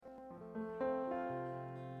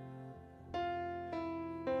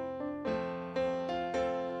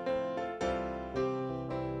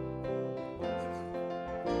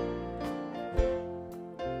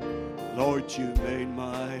Lord, you made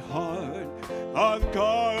my heart a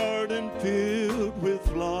garden filled with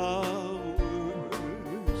flowers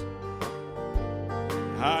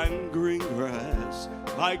and green grass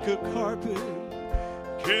like a carpet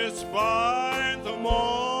kissed by the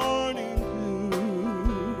morning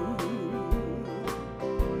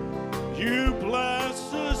dew. You bless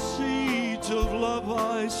the seeds of love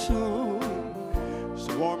I sown,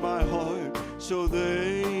 for my heart so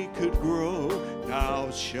they could grow. Now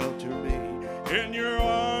shelter me in your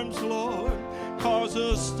arms, Lord, 'cause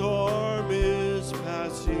a storm is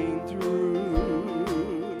passing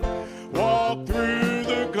through. Walk through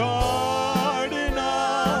the garden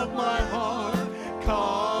of my heart,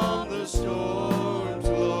 calm the storms,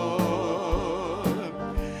 Lord.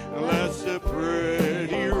 Let the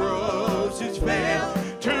pretty roses fail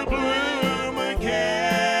to bloom again.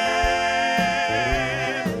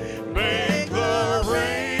 Make the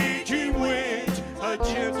raging wind a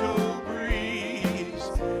gentle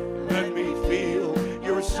breeze. Let me feel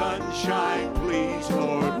your sunshine, please,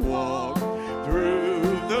 Lord. Walk through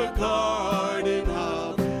the garden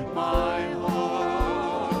of my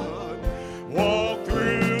heart. Walk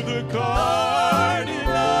through the garden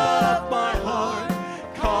of my heart.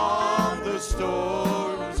 Calm the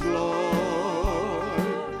storms, Lord.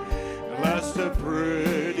 Lest the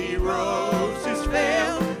pretty roses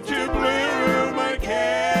fail to bloom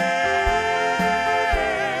again.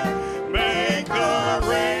 Make the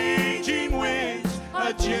raging winds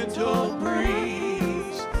a gentle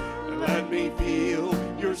breeze. Let me feel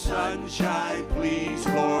your sunshine, please,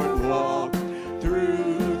 Lord. Walk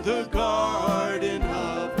through the garden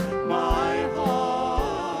of my heart.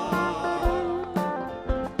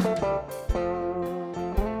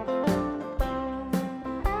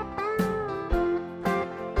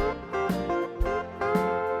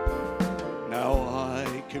 Now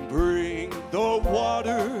I can bring the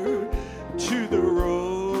water to the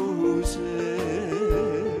roses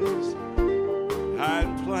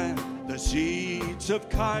and plant the seeds of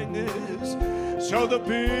kindness so the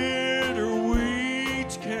bitter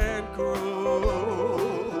weeds can grow.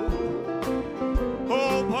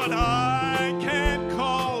 Oh, but I can't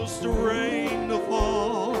cause the rain to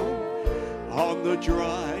fall on the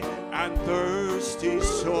dry and thirsty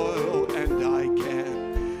soil, and I can't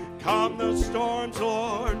calm the storms,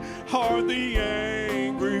 Lord, or the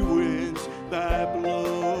angry winds that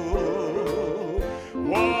blow.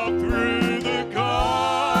 Walk through the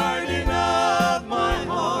garden of my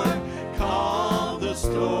heart, calm the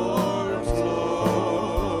storms,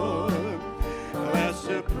 Lord. Lest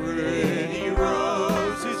the pretty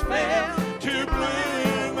roses fail to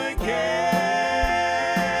bloom again.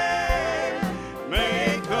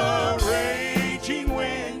 Make the raging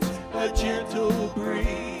winds a gentle breeze.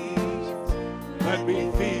 Let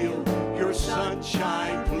me feel your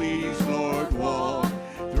sunshine, please, Lord. Walk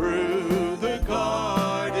through the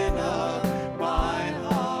garden of my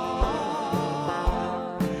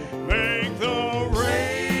heart. Make the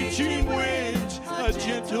raging winds a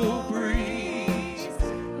gentle breeze.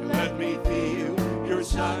 Let me feel your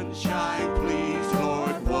sunshine, please,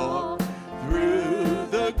 Lord. Walk through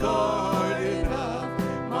the garden of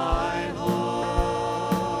my heart.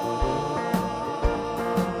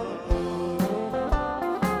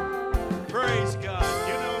 Praise God.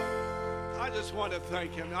 You know, I just want to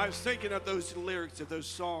thank him. I was thinking of those lyrics of those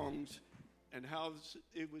songs and how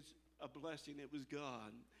it was a blessing. It was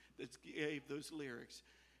God that gave those lyrics.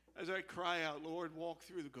 As I cry out, Lord, walk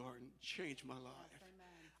through the garden, change my life.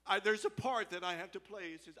 There's a part that I have to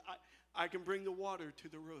play. It says, I can bring the water to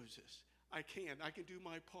the roses. I can do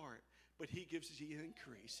my part, but he gives the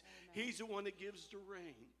increase. Amen. He's the one that gives the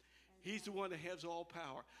rain. Amen. He's the one that has all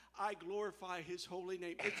power. I glorify his holy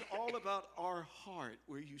name. It's all about our heart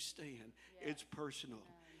where you stand. Yes. It's personal.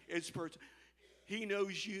 Amen. It's personal. He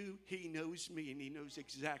knows you, he knows me, and he knows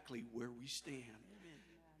exactly where we stand. Amen.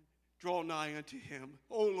 Draw nigh unto him.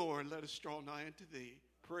 Oh, Lord, let us draw nigh unto thee.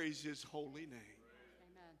 Praise his holy name.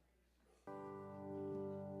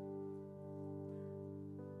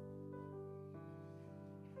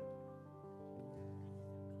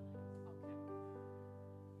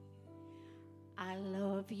 I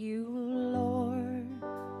love you, Lord.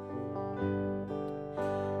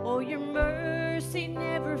 Oh, your mercy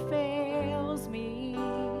never fails me.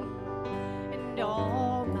 And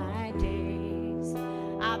all my days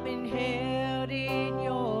I've been held in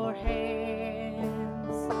your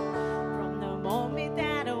hands. From the moment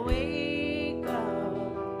that I wake up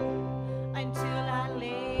until I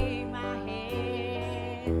lay my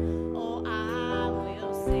head, oh, I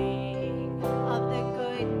will sing of the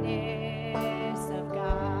goodness of God.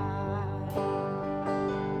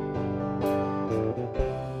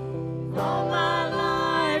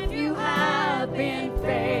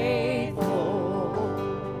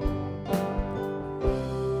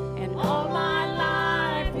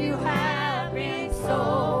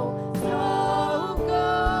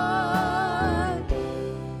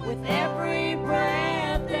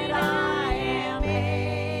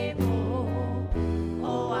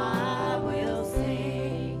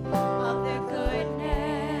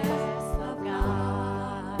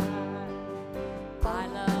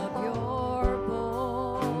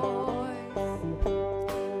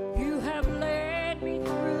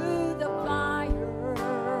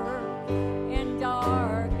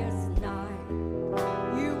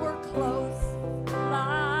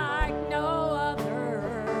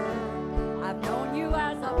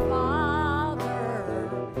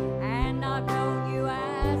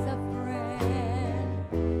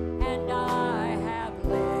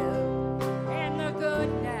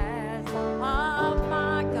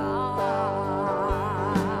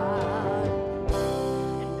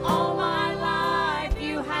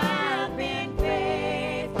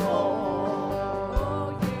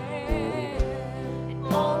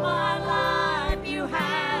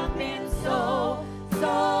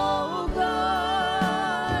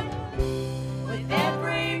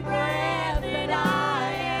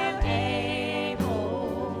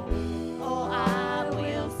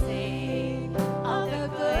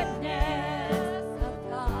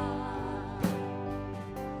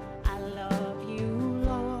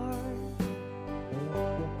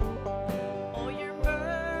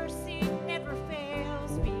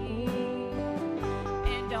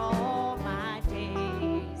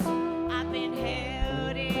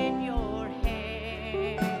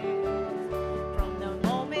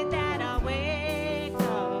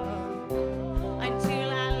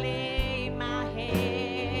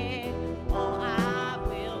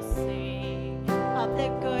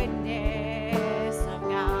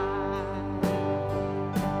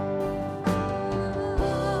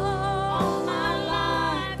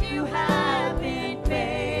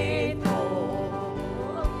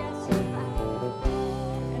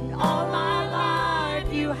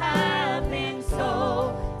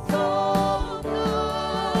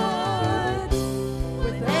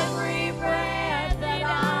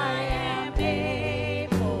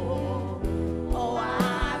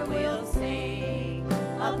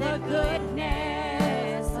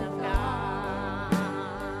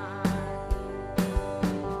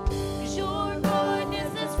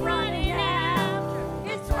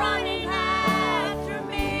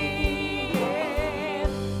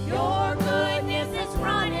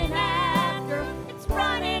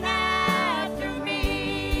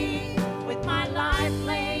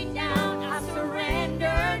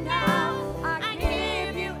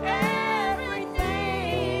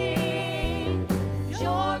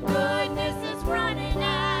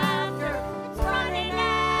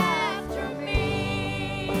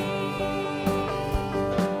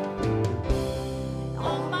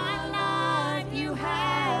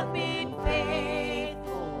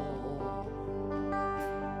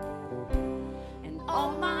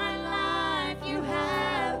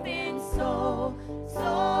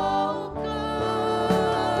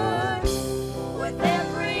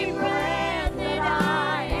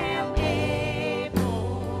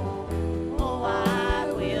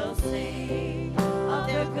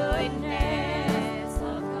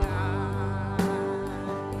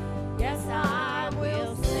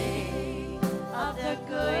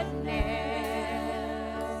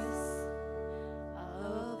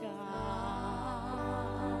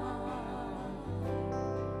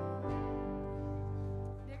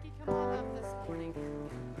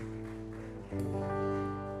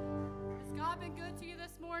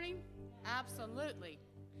 Absolutely.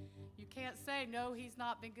 You can't say, no, he's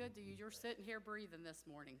not been good to you. You're sitting here breathing this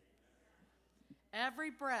morning. Every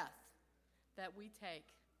breath that we take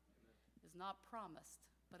is not promised,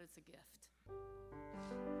 but it's a gift.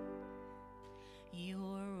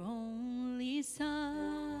 Your only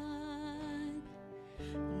Son,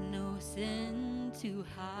 no sin to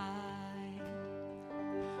hide,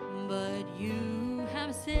 but you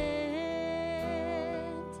have sent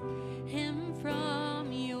him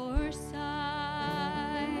from your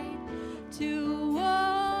side to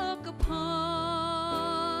walk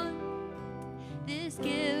upon this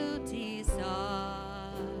guilty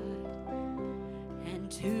sod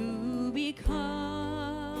and to become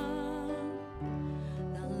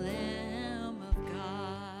the Lamb of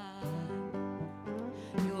God.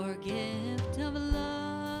 Your gift of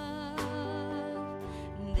love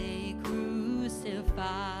they crucified.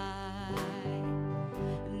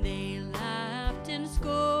 They laughed and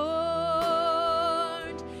scorned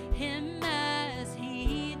him as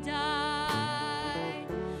he died.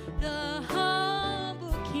 The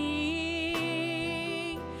humble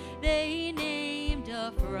king they named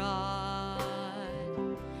a fraud,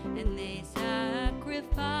 and they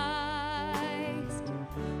sacrificed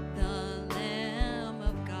the Lamb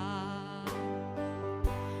of God.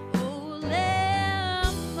 Oh,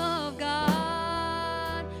 Lamb of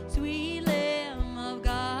God,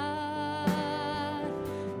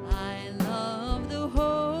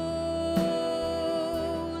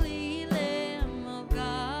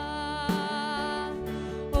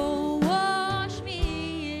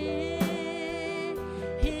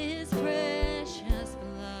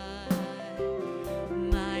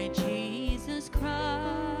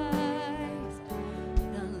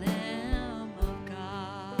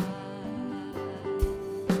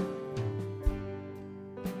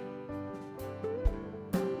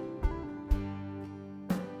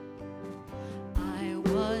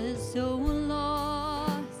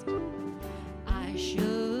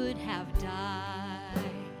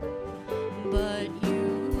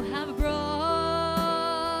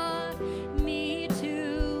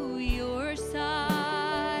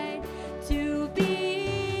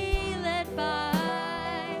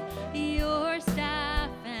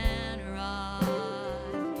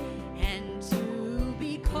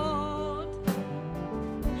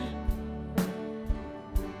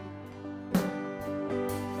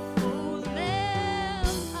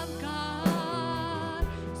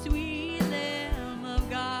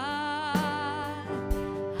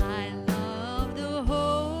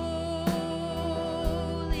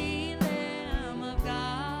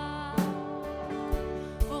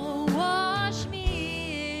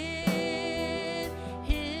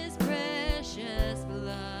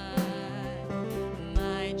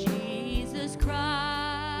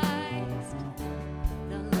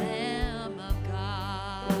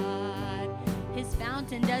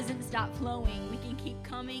 doesn't stop flowing. We can keep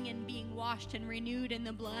coming and being washed and renewed in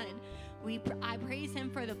the blood. I praise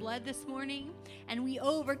him for the blood this morning, and we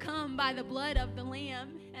overcome by the blood of the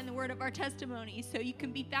Lamb and the word of our testimony. So you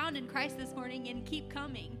can be found in Christ this morning and keep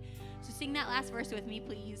coming. So sing that last verse with me,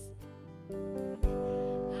 please.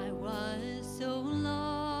 I was so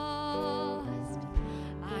lost,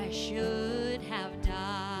 I should have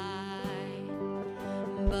died,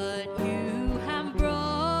 but you have brought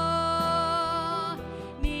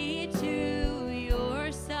me to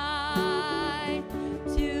your side,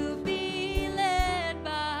 to be led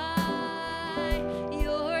by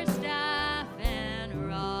your staff and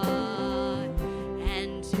rod,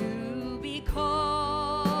 and to be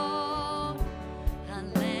called a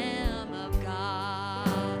Lamb of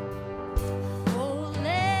God. Oh,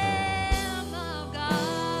 Lamb of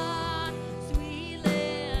God, sweet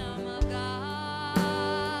Lamb of God,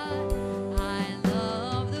 I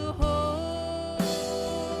love the holy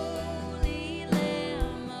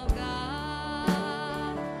Lamb of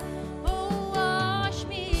God. Oh, wash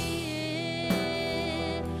me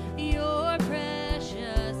in your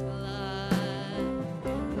precious blood,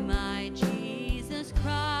 my Jesus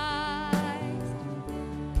Christ,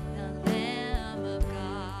 the Lamb of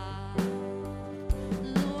God.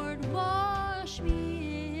 Lord, wash me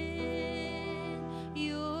in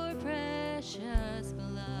your precious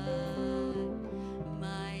blood,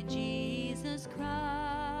 my Jesus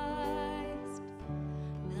Christ,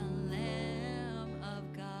 the Lamb of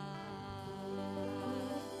God.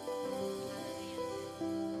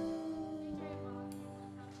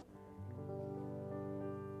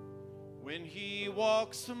 When he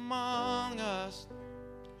walks among us,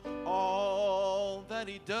 all that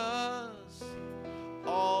he does,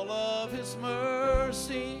 all of his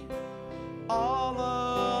mercy, all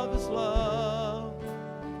of his love,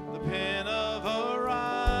 the pen of a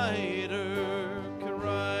writer can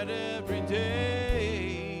write every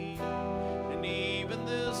day, and even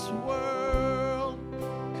this world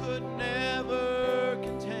could never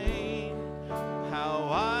contain how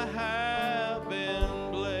I have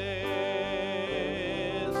been blessed.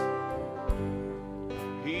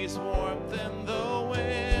 He's warmth in the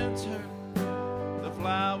winter, the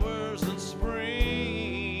flowers in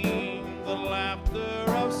spring, the laughter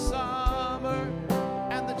of summer,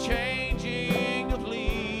 and the changing of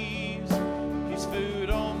leaves. He's food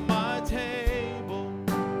on my table,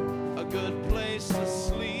 a good place to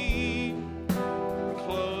sleep,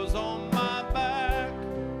 clothes on my back,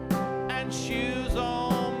 and shoes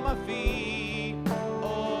on my feet.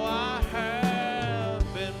 Oh, I have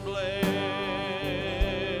been blessed.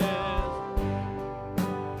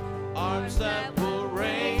 Arms that will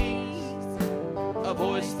raise, a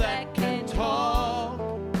voice that can talk,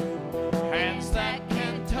 hands that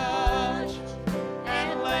can touch,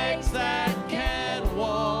 and legs that can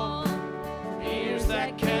walk, ears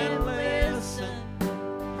that can listen,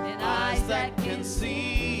 and eyes that can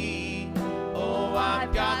see. Oh,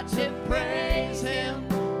 I've got to praise him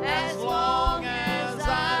as long as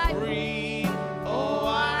I breathe. Oh,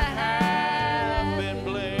 I have been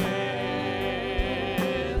blessed.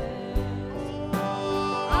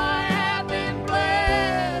 Oh, I have been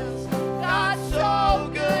blessed. God's so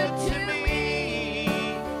good to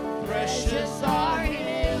me. Precious are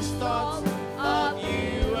his thoughts of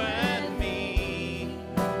you and me.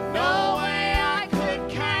 No way I could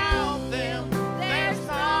count them. There's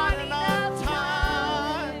not enough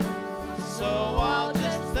time. So I'll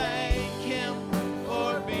just thank him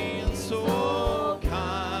for being so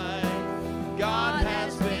kind. God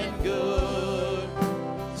has been good,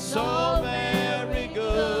 so very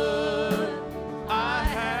good. I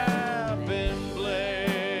have been blessed.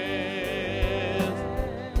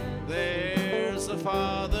 There's a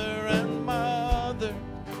father and mother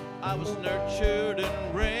I was nurtured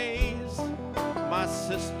and raised, my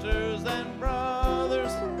sisters and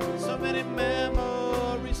brothers, so many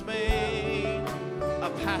memories made, a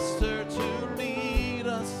pastor to lead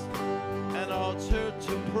us, an altar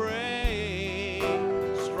to pray,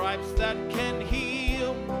 stripes that can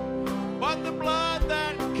heal, but the blood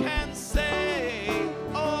that can save.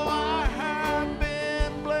 Oh, I have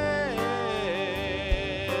been blessed.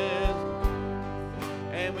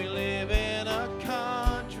 And we live in a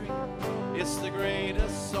country, it's the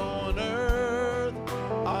greatest on earth.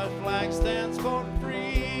 Our flag stands for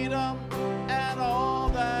freedom and all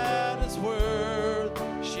that it's worth.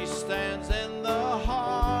 She stands in the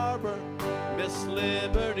harbor, Miss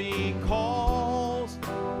Liberty calls.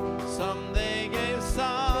 Some they gave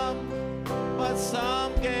some, but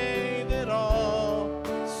some gave it all,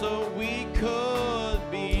 so we could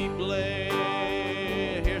be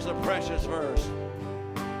blessed. Here's a precious verse.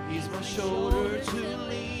 He's my shoulder to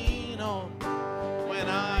lean lean on when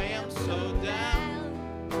I am so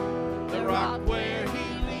down. The rock where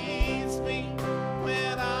he leads me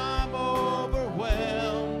when I'm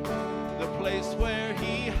overwhelmed. The place where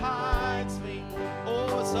he hides me,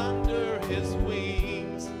 oh, it's under his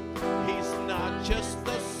wings. He's not just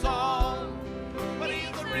a song, but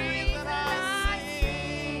he's the reason I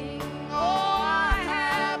sing. Oh, I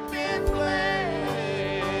have been blessed.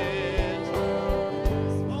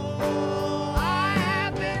 Oh, I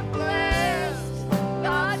have been blessed.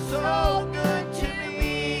 God's so good to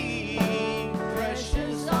me.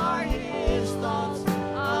 Precious are his thoughts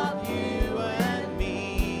of you and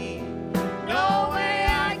me. No way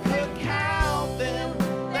I could count them.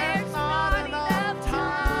 There's not enough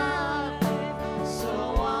time. So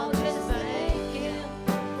I'll just thank him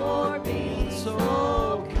for being so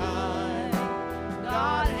kind.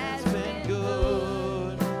 God has been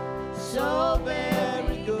good, so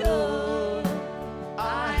very good.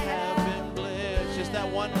 I have been blessed. Just that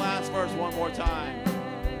one last verse one more time.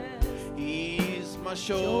 He's my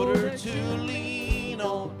shoulder to lean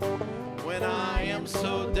on when I am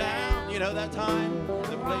so down. You know that time?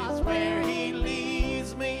 The place where he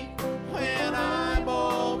leads me when I'm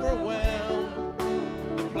overwhelmed.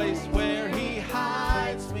 The place where he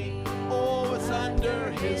hides me, oh, it's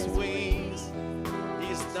under his wings.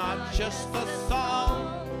 He's not just a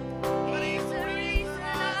song, but he's the reason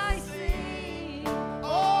I sing. Oh,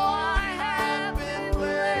 I have been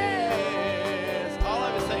blessed. All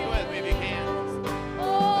of you sing with me if you can.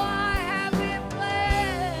 Oh, I have been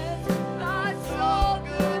blessed. God's so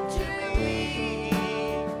good to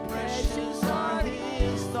me. Precious are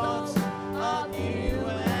his thoughts of you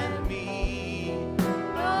and me.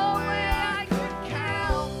 No way I could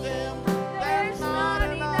count them. There's not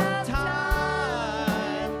enough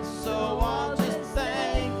time. So I'll just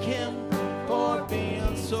thank him for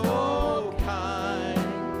being so kind.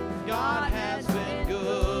 God has been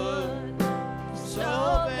good,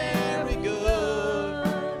 so very good.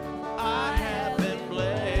 I have been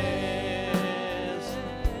blessed.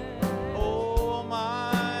 Oh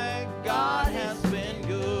my, God has been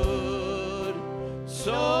good,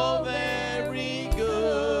 so very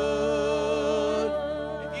good.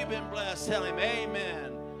 If you've been blessed, tell him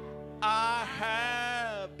amen. I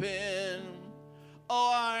have been,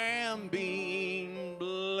 oh, I am being blessed.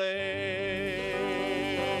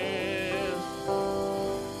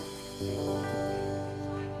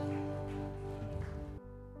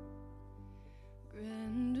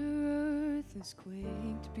 Grander earth has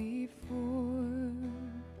quaked before,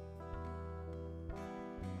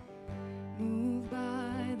 moved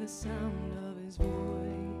by the sound of his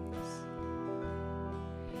voice,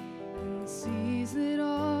 and the seas that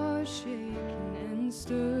are shaken and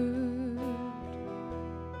stirred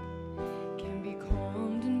can be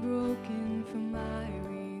calmed and broken from my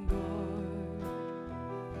regard.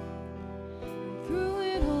 And through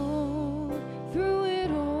it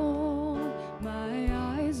all, my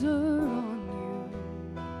eyes are on you.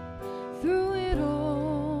 Through it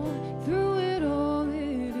all,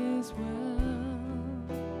 it is well.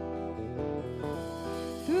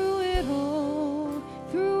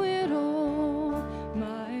 Through it all,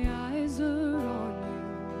 my eyes are on you,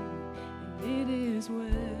 and it is well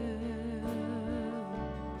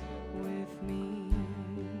with me.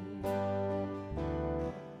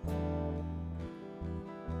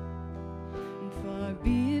 And far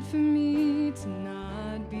be it from me to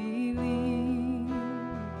not believe,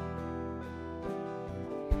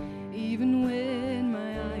 even when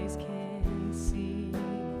my eyes can't see.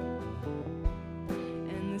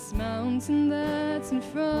 And this mountain that's in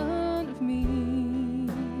front of me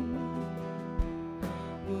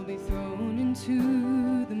will be thrown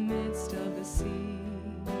into the midst of the sea.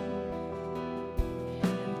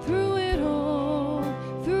 And through it all,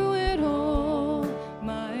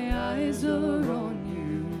 my eyes are on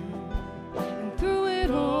you. And through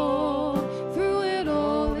it all,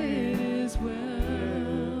 it is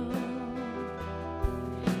well.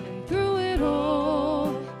 And through it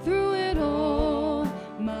all,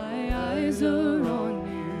 my eyes are on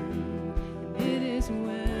you, and it is well.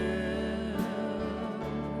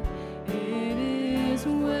 It is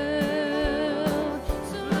well.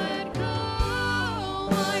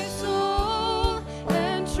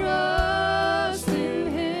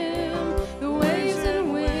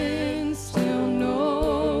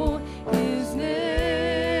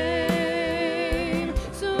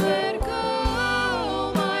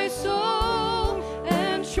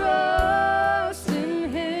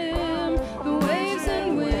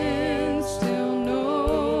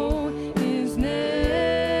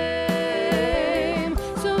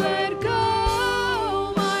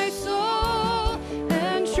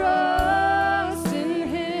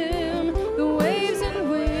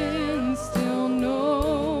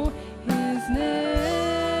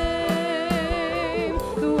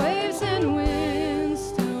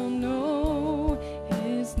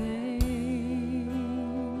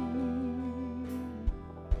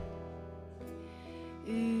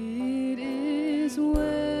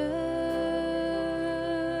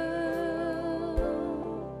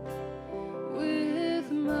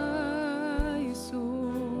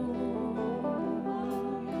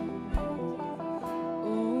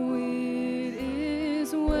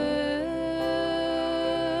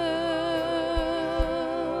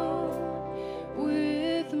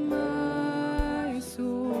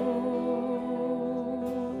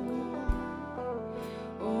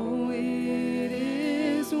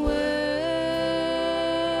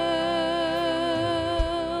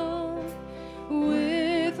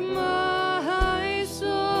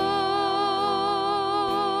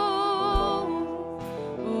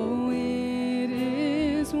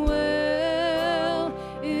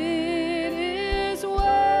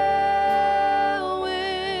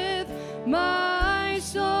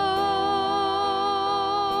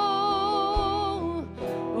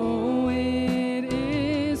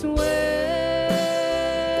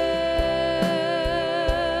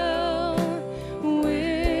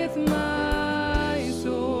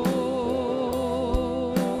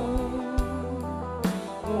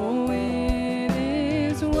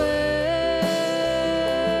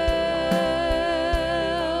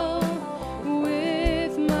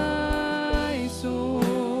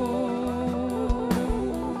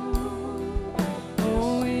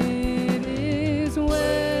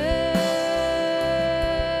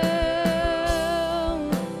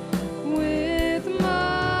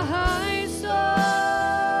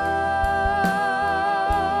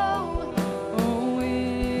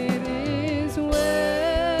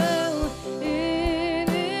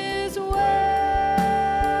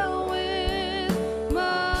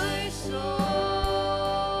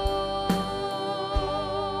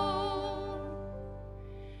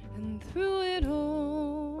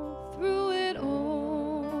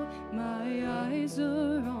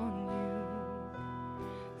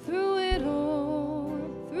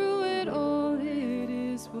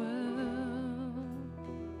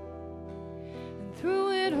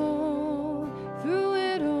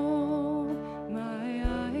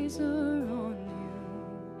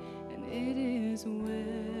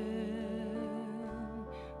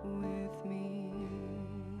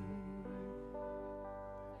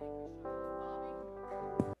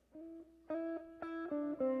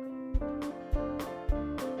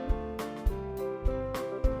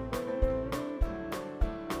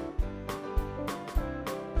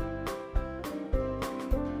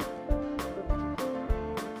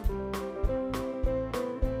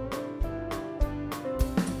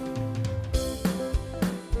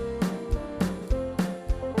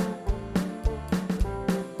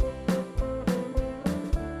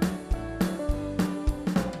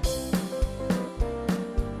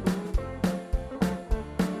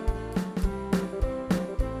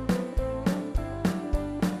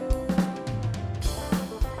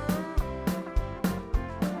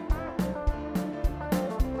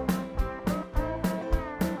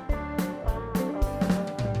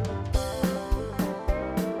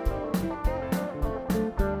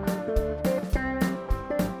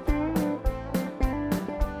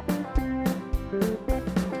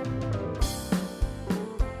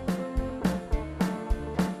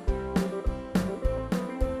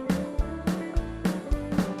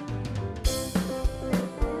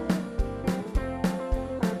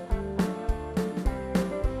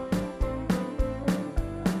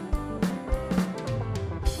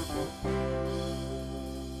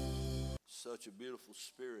 Such a beautiful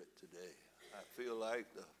spirit today. I feel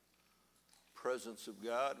like the presence of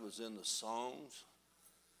God was in the songs.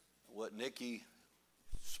 What Nikki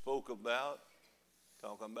spoke about,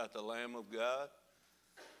 talking about the Lamb of God,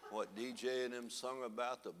 what DJ and them sung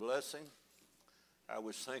about, the blessing. I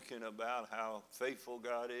was thinking about how faithful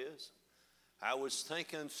God is. I was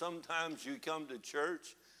thinking sometimes you come to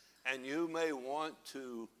church and you may want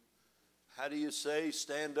to, how do you say,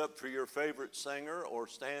 stand up for your favorite singer or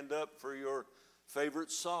stand up for your favorite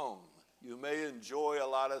song. You may enjoy a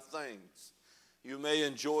lot of things. You may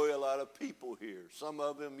enjoy a lot of people here. Some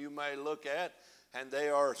of them you may look at, and they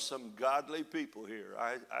are some godly people here.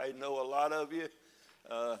 I know a lot of you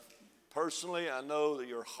personally. I know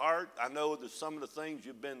your heart. I know some of the things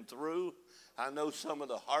you've been through. I know some of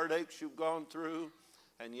the heartaches you've gone through,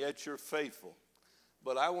 and yet you're faithful.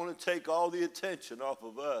 But I want to take all the attention off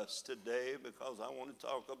of us today because I want to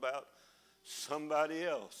talk about somebody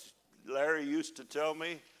else. Larry used to tell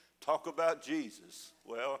me, talk about Jesus.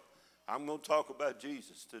 Well, I'm going to talk about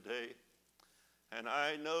Jesus today. And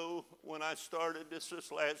I know when I started this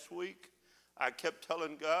last week, I kept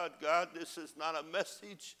telling God, this is not a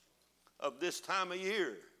message of this time of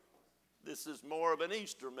year. This is more of an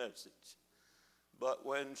Easter message. But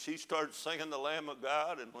when she started singing the Lamb of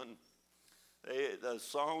God and when the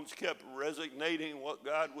songs kept resonating what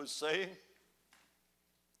God was saying,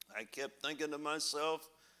 I kept thinking to myself,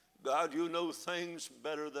 God, you know things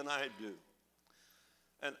better than I do.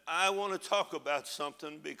 And I want to talk about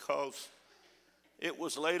something because it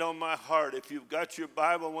was laid on my heart. If you've got your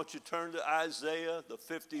Bible, I want you to turn to Isaiah, the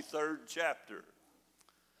 53rd chapter.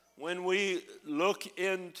 When we look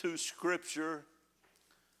into Scripture,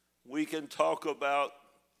 we can talk about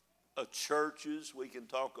churches. We can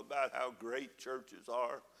talk about how great churches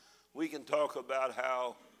are. We can talk about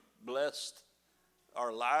how blessed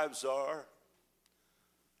our lives are.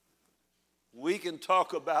 We can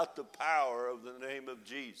talk about the power of the name of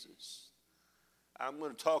Jesus. I'm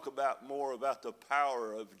going to talk about more about the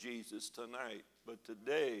power of Jesus tonight. But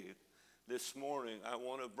today, this morning, I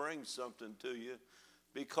want to bring something to you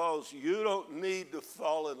because you don't need to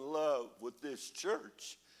fall in love with this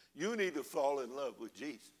church. You need to fall in love with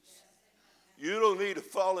Jesus. You don't need to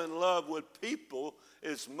fall in love with people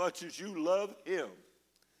as much as you love him.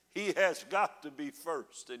 He has got to be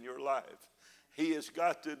first in your life. He has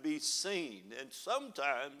got to be seen. And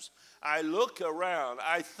sometimes I look around,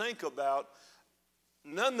 I think about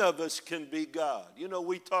none of us can be God. You know,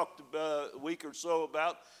 we talked about a week or so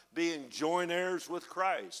about being joint heirs with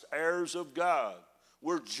Christ, heirs of God.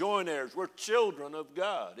 We're joint heirs. We're children of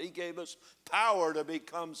God. He gave us power to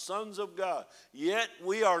become sons of God. Yet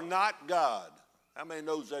we are not God. How many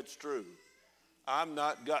knows that's true? I'm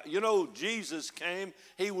not God. You know, Jesus came.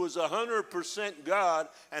 He was 100% God,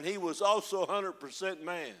 and he was also 100%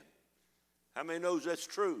 man. How many knows that's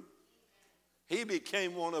true? He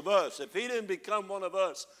became one of us. If he didn't become one of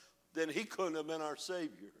us, then he couldn't have been our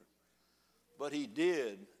Savior. But he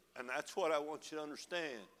did, and that's what I want you to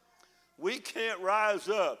understand. We can't rise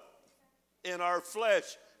up in our flesh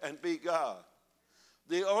and be God.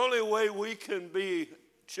 The only way we can be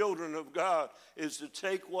children of God is to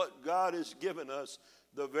take what God has given us,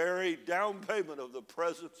 the very down payment of the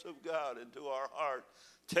presence of God, into our heart.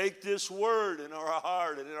 Take this word in our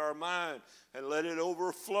heart and in our mind and let it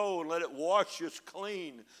overflow and let it wash us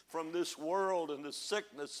clean from this world and the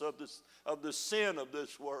sickness of the sin of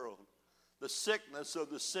this world, the sickness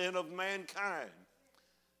of the sin of mankind.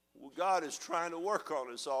 Well, God is trying to work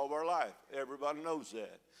on us all of our life. Everybody knows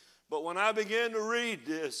that. But when I began to read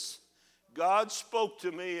this, God spoke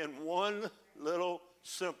to me in one little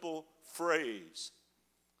simple phrase.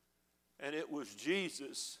 And it was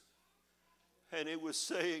Jesus. And it was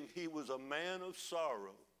saying he was a man of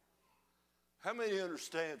sorrow. How many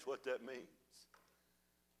understands what that means?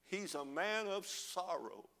 He's a man of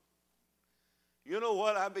sorrow. You know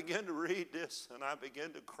what? I began to read this and I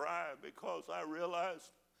began to cry because I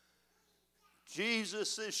realized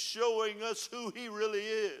Jesus is showing us who he really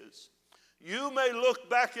is. You may look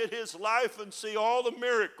back at his life and see all the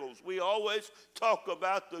miracles. We always talk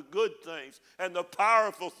about the good things and the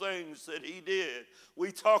powerful things that he did.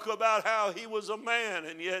 We talk about how he was a man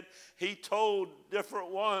and yet he told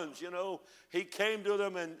different ones, you know, he came to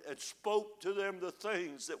them and spoke to them the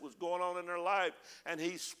things that was going on in their life. And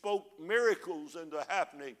he spoke miracles into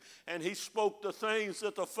happening. And he spoke the things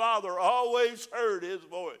that the Father always heard his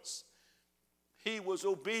voice. He was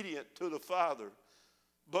obedient to the Father.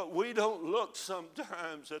 But we don't look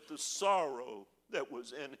sometimes at the sorrow that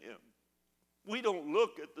was in him. We don't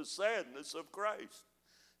look at the sadness of Christ.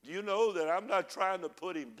 Do you know that I'm not trying to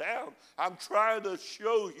put him down? I'm trying to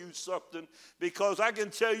show you something, because I can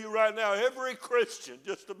tell you right now, every Christian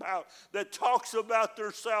just about that talks about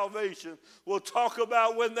their salvation will talk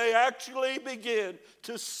about when they actually begin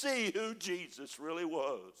to see who Jesus really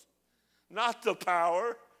was. Not the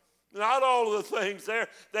power, not all of the things there.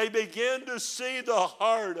 They begin to see the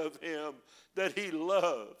heart of him that he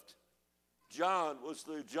loved. John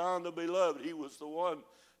the beloved. He was the one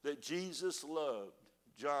that Jesus loved.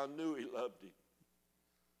 John knew he loved him.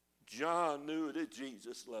 John knew that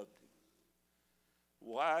Jesus loved him.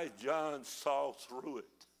 Why? John saw through it.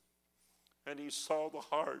 And he saw the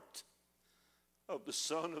heart of the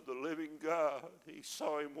Son of the living God. He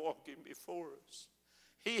saw him walking before us.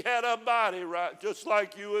 He had a body, right, just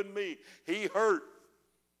like you and me. He hurt.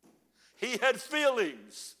 He had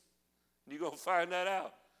feelings. You're going to find that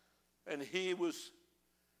out. And he was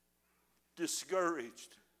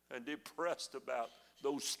discouraged and depressed about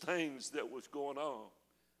those things that was going on.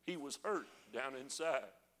 He was hurt down inside.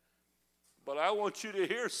 But I want you to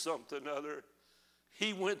hear something other.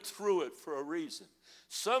 He went through it for a reason.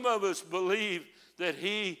 Some of us believe that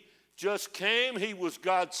he just came. He was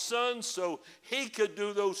God's son, so he could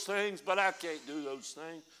do those things, but I can't do those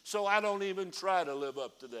things. So I don't even try to live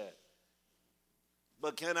up to that.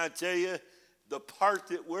 But can I tell you, the part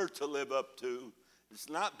that we're to live up to is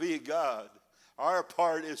not be God. Our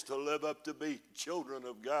part is to live up to be children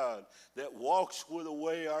of God that walks with the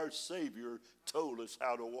way our Savior told us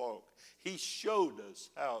how to walk. He showed us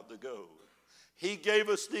how to go. He gave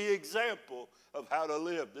us the example of how to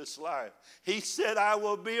live this life. He said, I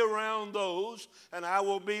will be around those and I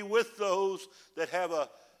will be with those that have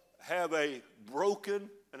a broken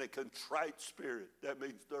and a contrite spirit. That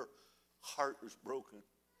means their heart is broken.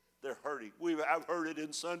 They're hurting. I've heard it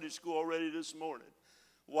in Sunday school already this morning.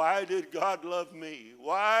 Why did God love me?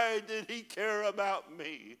 Why did he care about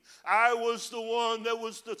me? I was the one that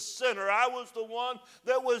was the sinner. I was the one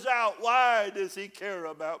that was out. Why does he care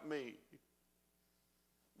about me?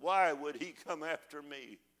 Why would he come after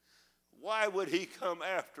me? Why would he come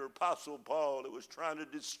after Apostle Paul that was trying to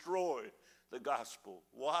destroy the gospel?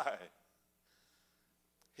 Why?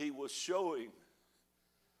 He was showing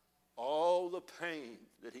all the pain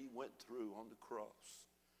that he went through on the cross.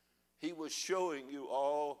 He was showing you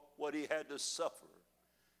all what he had to suffer.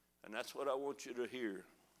 And that's what I want you to hear.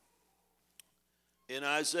 In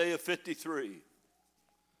Isaiah 53,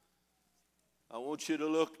 I want you to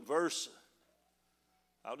look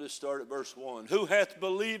I'll just start at verse 1. Who hath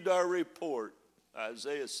believed our report?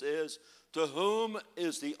 Isaiah says, to whom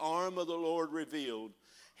is the arm of the Lord revealed?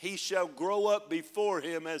 He shall grow up before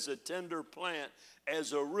him as a tender plant,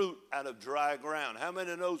 as a root out of dry ground. How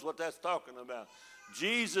many knows what that's talking about?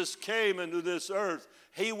 Jesus came into this earth.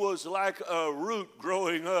 He was like a root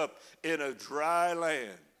growing up in a dry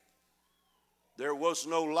land. There was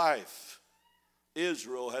no life.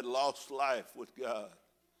 Israel had lost life with God.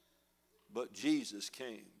 But Jesus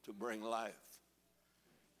came to bring life.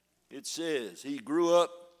 It says he grew up,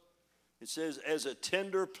 it says, as a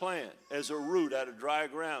tender plant, as a root out of dry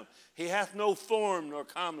ground. He hath no form nor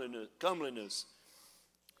comeliness.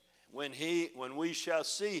 When we shall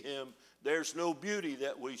see him, there's no beauty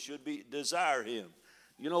that we should desire him.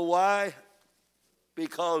 You know why?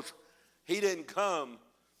 Because he didn't come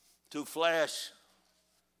to flash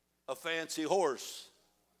a fancy horse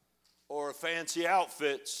or a fancy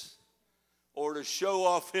outfits or to show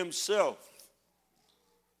off himself.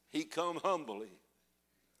 He come humbly.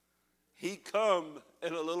 He come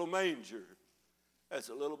in a little manger as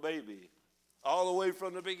a little baby. All the way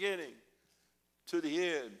from the beginning to the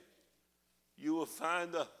end, you will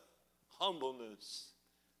find the humbleness,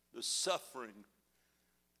 the suffering,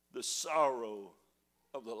 the sorrow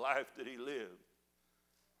of the life that he lived.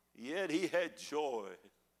 Yet he had joy.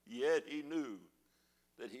 Yet he knew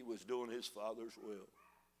that he was doing his Father's will.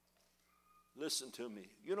 Listen to me.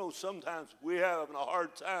 You know, sometimes we're having a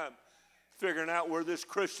hard time figuring out where this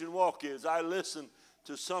Christian walk is. I listened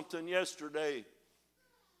to something yesterday.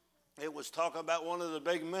 It was talking about one of the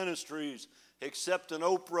big ministries accepting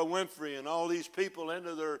Oprah Winfrey and all these people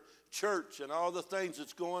into their church and all the things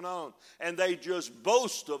that's going on. And they just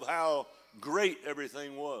boast of how great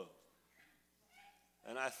everything was.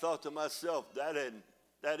 And I thought to myself, that isn't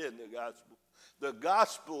the gospel. The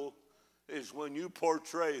gospel is when you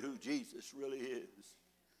portray who Jesus really is.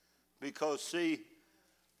 Because, see,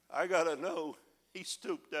 I got to know he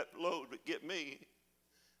stooped that low to get me.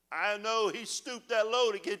 I know he stooped that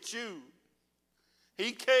low to get you.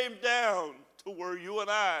 He came down to where you and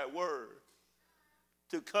I were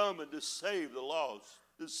to come and to save the lost,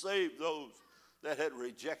 to save those that had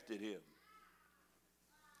rejected him.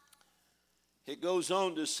 It goes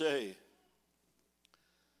on to say,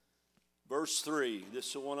 verse 3, this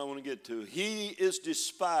is the one I want to get to. He is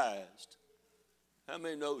despised. How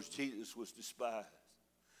many knows Jesus was despised?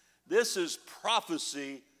 This is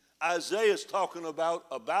prophecy Isaiah is talking about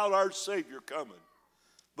our Savior coming.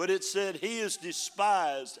 But it said he is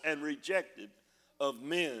despised and rejected of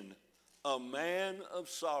men, a man of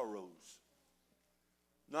sorrows.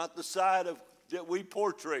 Not the side of that we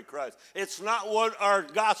portray Christ. It's not what our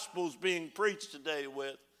gospel's being preached today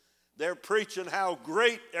with. They're preaching how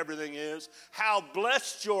great everything is, how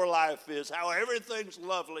blessed your life is, how everything's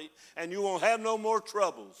lovely, and you won't have no more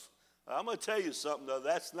troubles. I'm going to tell you something, though.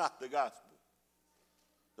 That's not the gospel.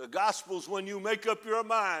 The gospel's when you make up your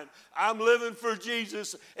mind, I'm living for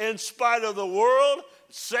Jesus in spite of the world,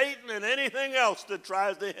 Satan, and anything else that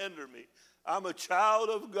tries to hinder me. I'm a child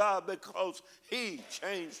of God because he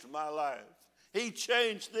changed my life. He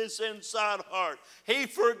changed this inside heart. He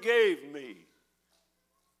forgave me.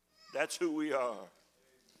 That's who we are.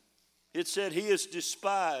 It said he is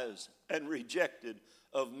despised and rejected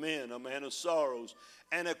of men, a man of sorrows,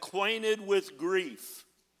 and acquainted with grief.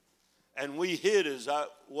 And we hid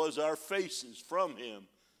was our faces from him.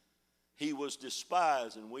 He was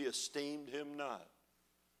despised and we esteemed him not.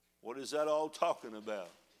 What is that all talking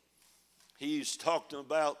about? He's talking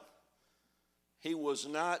about he was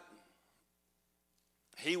not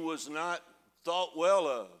thought well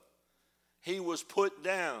of. He was put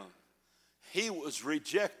down. He was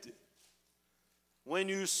rejected. When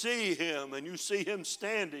you see him and you see him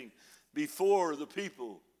standing before the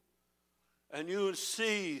people and you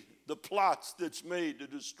see the plots that's made to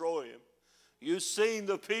destroy him, you've seen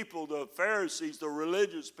the people, the Pharisees, the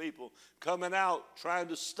religious people coming out trying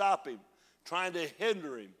to stop him, trying to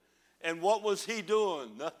hinder him. And what was he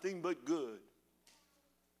doing? Nothing but good.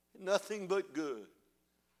 Nothing but good.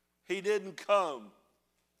 He didn't come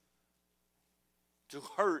to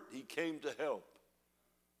hurt. He came to help.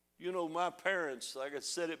 You know, my parents, like I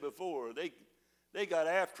said it before, they got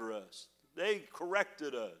after us. They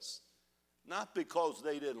corrected us. Not because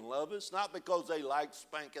they didn't love us, not because they liked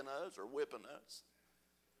spanking us or whipping us.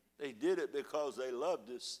 They did it because they loved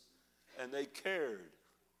us and they cared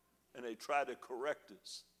and they tried to correct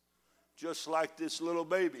us. Just like this little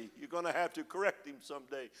baby, you're going to have to correct him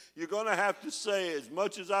someday. You're going to have to say, as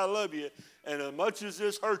much as I love you and as much as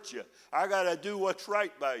this hurts you, I got to do what's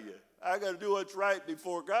right by you. I got to do what's right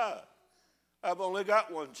before God. I've only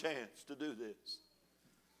got one chance to do this.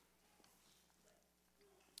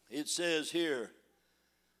 It says here,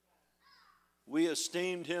 we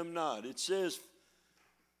esteemed him not. It says,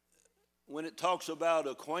 when it talks about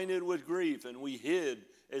acquainted with grief, and we hid,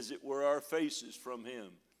 as it were, our faces from him.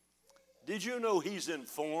 Did you know he's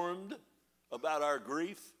informed about our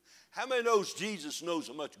grief? How many knows Jesus knows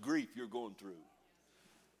how much grief you're going through?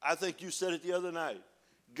 I think you said it the other night.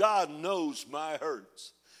 God knows my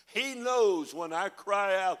hurts. He knows when I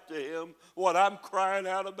cry out to him what I'm crying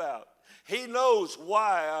out about. He knows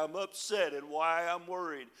why I'm upset and why I'm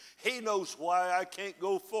worried. He knows why I can't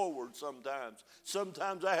go forward sometimes.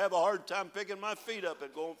 Sometimes I have a hard time picking my feet up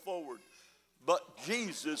and going forward. But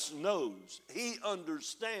Jesus knows. He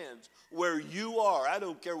understands where you are. I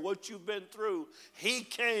don't care what you've been through. He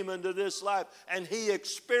came into this life and he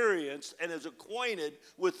experienced and is acquainted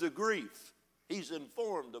with the grief. He's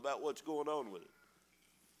informed about what's going on with it.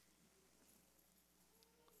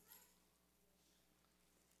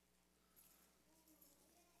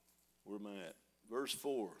 Where am I at? Verse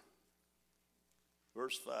 4.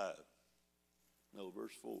 Verse 5. No,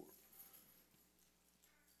 verse 4.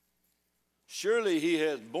 Surely he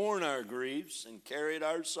has borne our griefs and carried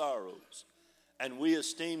our sorrows, and we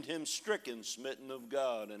esteemed him stricken, smitten of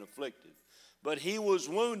God, and afflicted. But he was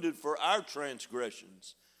wounded for our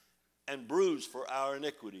transgressions and bruised for our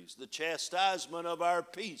iniquities. The chastisement of our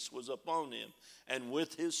peace was upon him, and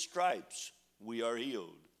with his stripes we are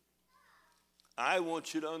healed. I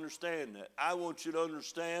want you to understand that. I want you to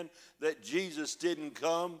understand that Jesus didn't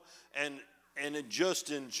come and just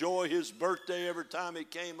enjoy his birthday every time he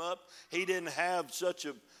came up. He didn't have such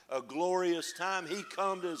a glorious time. He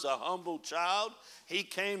came as a humble child. He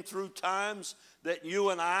came through times that you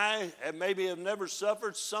and I have never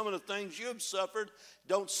suffered. Some of the things you've suffered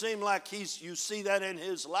don't seem like you see that in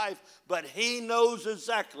his life, but he knows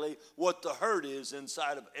exactly what the hurt is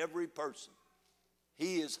inside of every person.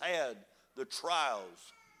 He has had the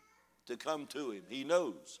trials to come to him. He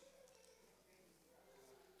knows.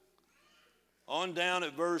 On down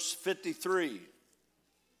at verse 53.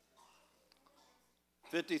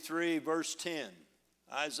 53 verse 10.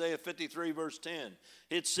 Isaiah 53 verse 10.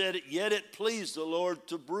 It said, yet it pleased the Lord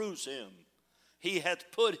to bruise him. He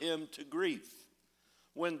hath put him to grief.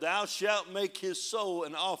 when thou shalt make his soul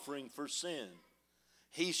an offering for sin.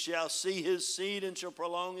 He shall see his seed and shall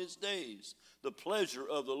prolong his days. The pleasure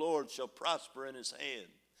of the Lord shall prosper in his hand.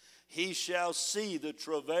 He shall see the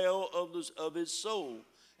travail of his soul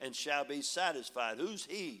and shall be satisfied. Who's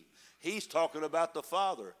he? He's talking about the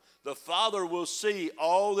Father. The Father will see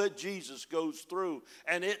all that Jesus goes through,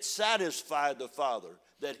 and it satisfied the Father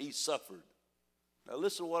that he suffered. Now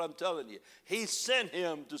listen to what I'm telling you. He sent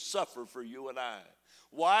him to suffer for you and I.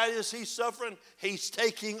 Why is he suffering? He's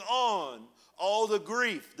taking on all the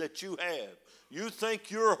grief that you have. You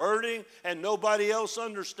think you're hurting and nobody else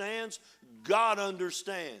understands? God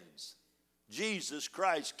understands. Jesus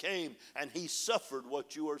Christ came and he suffered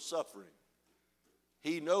what you are suffering.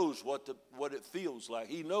 He knows what it feels like.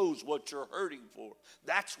 He knows what you're hurting for.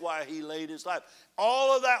 That's why he laid his life.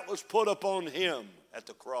 All of that was put upon him at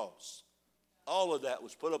the cross. All of that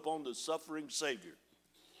was put upon the suffering Savior.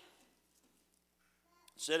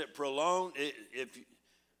 It said it prolonged. It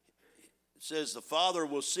says the Father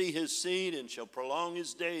will see his seed and shall prolong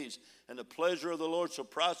his days, and the pleasure of the Lord shall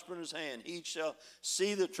prosper in his hand. He shall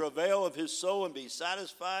see the travail of his soul and be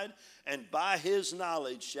satisfied, and by his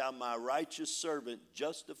knowledge shall my righteous servant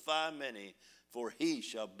justify many, for he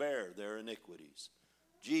shall bear their iniquities.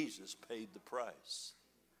 Jesus paid the price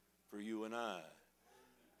for you and I.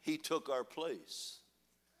 He took our place.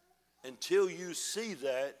 Until you see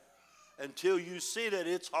that,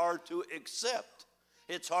 it's hard to accept.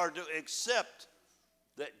 It's hard to accept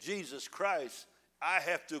that Jesus Christ, I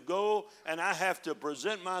have to go and I have to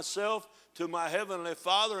present myself to my Heavenly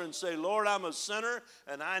Father and say, Lord, I'm a sinner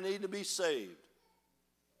and I need to be saved.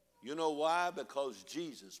 You know why? Because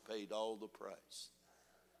Jesus paid all the price.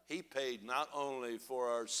 He paid not only for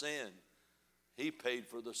our sin, he paid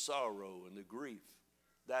for the sorrow and the grief.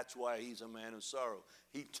 That's why he's a man of sorrow.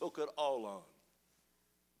 He took it all on.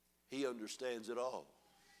 He understands it all.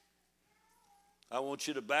 I want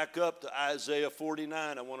you to back up to Isaiah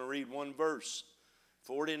 49. I want to read one verse.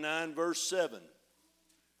 49 verse 7.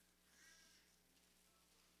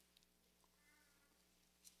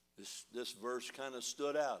 This verse kind of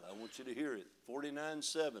stood out. I want you to hear it.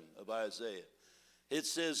 49:7 of Isaiah. It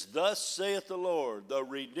says, Thus saith the Lord, the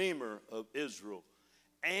Redeemer of Israel,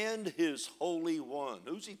 and his Holy One.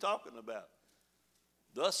 Who's he talking about?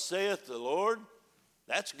 Thus saith the Lord.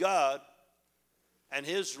 That's God. And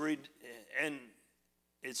it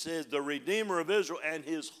says the Redeemer of Israel and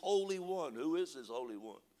his Holy One. Who is his Holy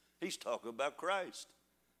One? He's talking about Christ.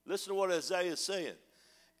 Listen to what Isaiah is saying.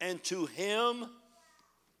 And to him,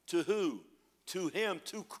 to who? To him,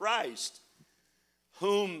 to Christ,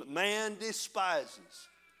 whom man despises.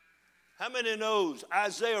 How many knows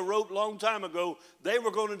Isaiah wrote a long time ago they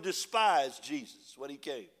were going to despise Jesus when he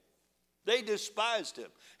came? They despised him.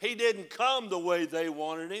 He didn't come the way they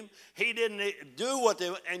wanted him. He didn't do what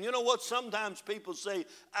they... And you know what? Sometimes people say,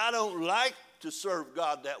 I don't like to serve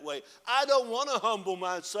God that way. I don't want to humble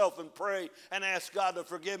myself and pray and ask God to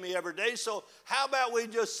forgive me every day. So how about we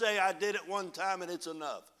just say I did it one time and it's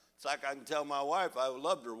enough? It's like I can tell my wife I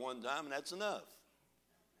loved her one time and that's enough.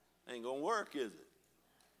 Ain't going to work, is it?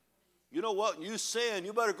 You know what? When you sin,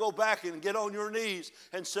 you better go back and get on your knees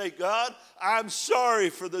and say, God, I'm sorry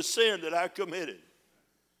for the sin that I committed.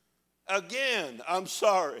 Again, I'm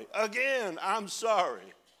sorry. Again, I'm sorry.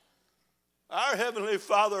 Our Heavenly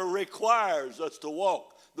Father requires us to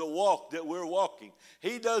walk the walk that we're walking.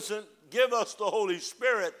 He doesn't give us the Holy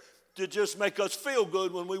Spirit to just make us feel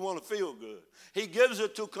good when we want to feel good. He gives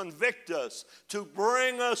it to convict us, to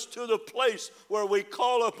bring us to the place where we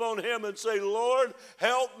call upon him and say, Lord,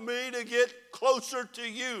 help me to get closer to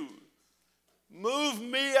you. Move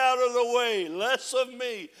me out of the way, less of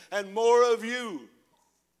me and more of you.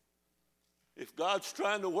 If God's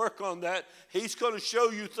trying to work on that, he's going to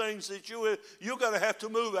show you things that you're going to have to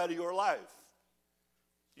move out of your life.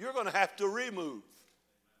 You're going to have to remove.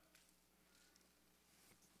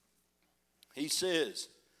 He says,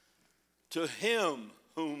 to him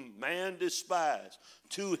whom man despised,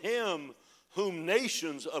 to him whom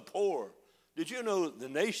nations abhor. Did you know the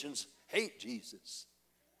nations hate Jesus?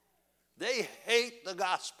 They hate the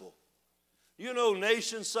gospel. You know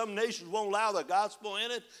some nations won't allow the gospel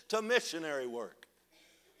in it to missionary work.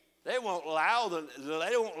 They won't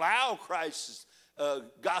allow Christ's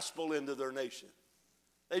gospel into their nation.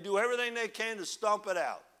 They do everything they can to stomp it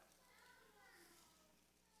out.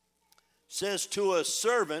 It says to a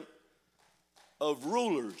servant of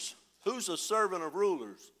rulers. Who's a servant of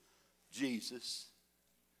rulers? Jesus.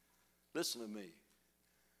 Listen to me.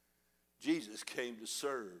 Jesus came to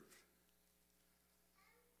serve.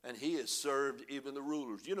 And he has served even the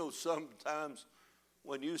rulers. You know, sometimes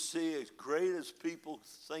when you see as great as people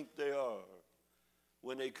think they are,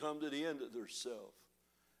 when they come to the end of themselves.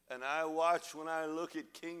 And I watch when I look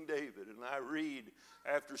at King David and I read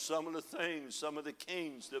after some of the things some of the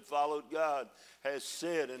kings that followed God has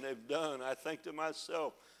said and have done, I think to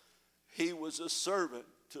myself, he was a servant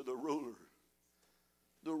to the ruler.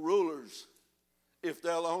 The rulers, if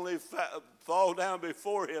they'll only fall down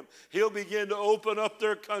before him, he'll begin to open up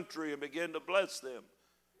their country and begin to bless them.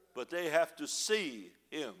 But they have to see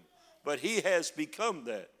him. But he has become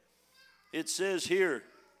that. It says here,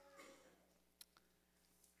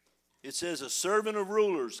 it says, a servant of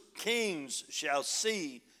rulers, kings shall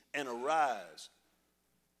see and arise.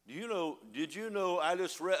 Did you know, I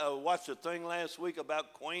just watched a thing last week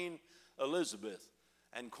about Queen Elizabeth.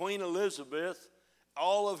 And Queen Elizabeth,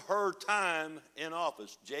 all of her time in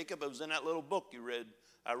office, Jacob, it was in that little book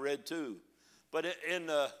I read too. But in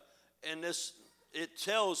this, it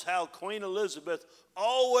tells how Queen Elizabeth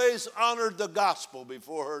always honored the gospel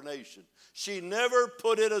before her nation. She never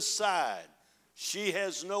put it aside. She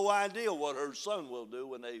has no idea what her son will do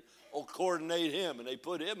when they coordinate him and they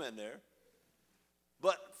put him in there.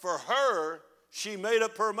 But for her, she made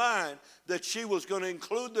up her mind that she was going to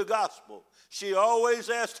include the gospel. She always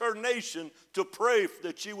asked her nation to pray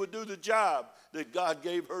that she would do the job that God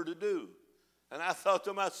gave her to do. And I thought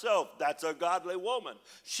to myself, that's a godly woman.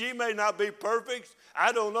 She may not be perfect.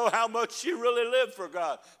 I don't know how much she really lived for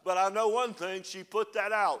God. But I know one thing, she put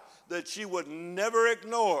that out, that she would never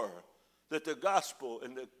ignore that the gospel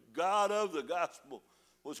and the God of the gospel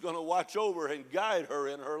was going to watch over and guide her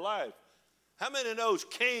in her life. How many knows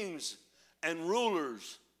kings and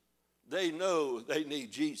rulers, they know they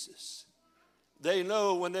need Jesus. They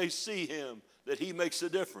know when they see him that he makes a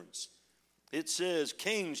difference. It says,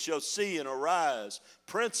 kings shall see and arise.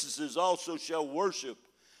 Princesses also shall worship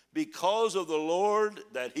because of the Lord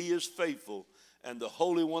that he is faithful, and the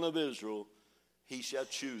Holy One of Israel, he shall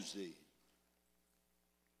choose thee.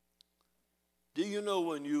 Do you know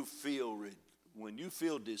when you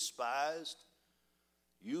feel despised,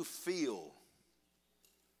 you feel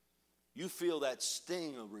that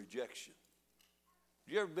sting of rejection?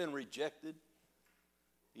 Have you ever been rejected?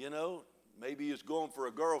 You know, maybe you was going for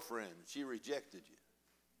a girlfriend and she rejected you.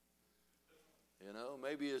 You know,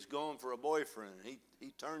 maybe you was going for a boyfriend and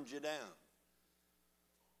he turned you down.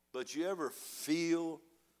 But you ever feel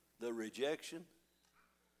the rejection?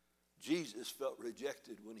 Jesus felt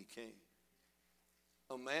rejected when he came.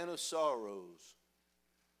 A man of sorrows,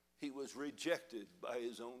 he was rejected by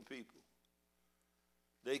his own people.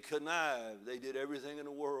 They connived, they did everything in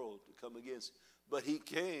the world to come against him. But he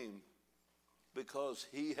came because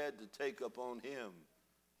he had to take upon him.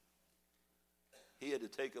 He had to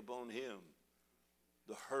take upon him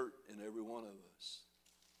the hurt in every one of us,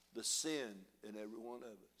 the sin in every one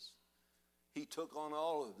of us. He took on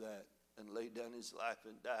all of that and laid down his life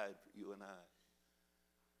and died for you and I.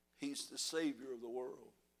 He's the Savior of the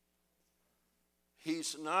world.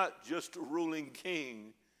 He's not just a ruling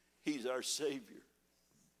king. He's our Savior.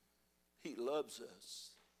 He loves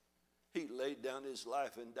us. He laid down his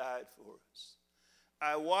life and died for us.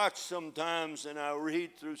 I watch sometimes and I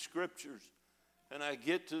read through scriptures and I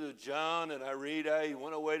get to the John and I read how he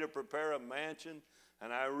went away to prepare a mansion,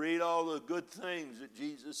 and I read all the good things that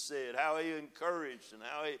Jesus said, how he encouraged and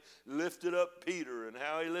how he lifted up Peter and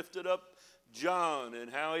how he lifted up John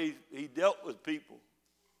and how he dealt with people.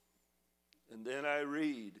 And then I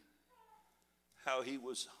read how he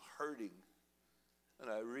was hurting. And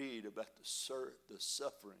I read about the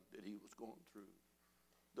suffering that he was going through.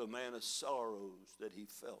 The man of sorrows that he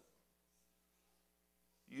felt.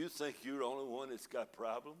 You think you're the only one that's got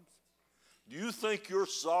problems? Do you think your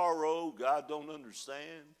sorrow God don't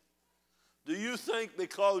understand? Do you think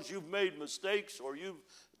because you've made mistakes or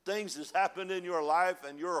things that's happened in your life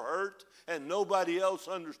and you're hurt and nobody else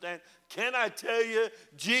understands? Can I tell you,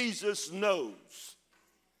 Jesus knows.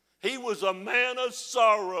 He was a man of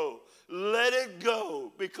sorrow. Let it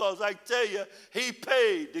go, because I tell you, he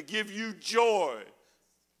paid to give you joy.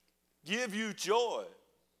 Give you joy.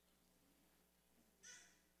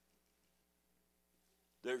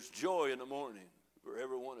 There's joy in the morning for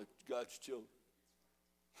every one of God's children.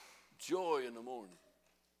 Joy in the morning.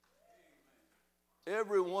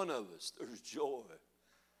 Every one of us, there's joy.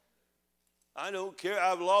 I don't care.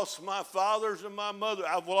 I've lost my fathers and my mother.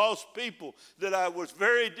 I've lost people that was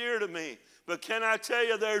very dear to me. But can I tell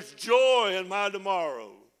you, there's joy in my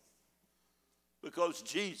tomorrow. Because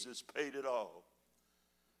Jesus paid it all.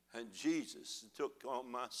 And Jesus took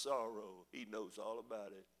on my sorrow. He knows all about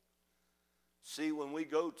it. See, when we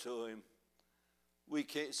go to him, we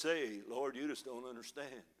can't say, Lord, you just don't understand.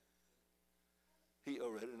 He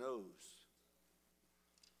already knows.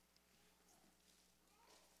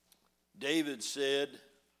 David said,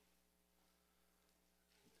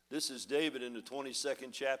 this is David in the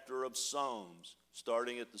 22nd chapter of Psalms,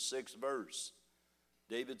 starting at the 6th verse.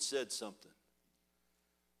 David said something.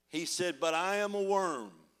 He said, but I am a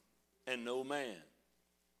worm and no man,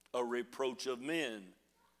 a reproach of men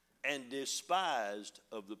and despised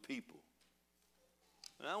of the people.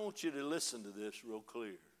 And I want you to listen to this real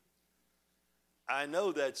clear. I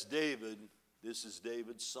know that's David. This is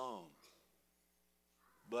David's song.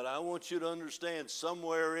 But I want you to understand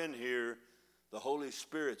somewhere in here, the Holy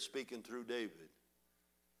Spirit speaking through David.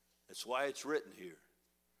 That's why it's written here.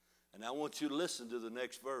 And I want you to listen to the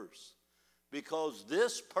next verse. Because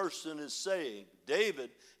this person is saying,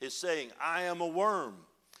 David is saying, I am a worm.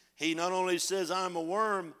 He not only says, I am a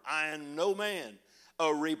worm, I am no man,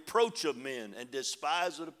 a reproach of men and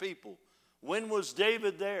despise of the people. When was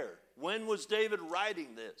David there? When was David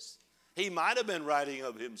writing this? He might have been writing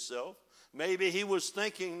of himself. Maybe he was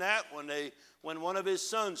thinking that when one of his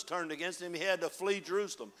sons turned against him, he had to flee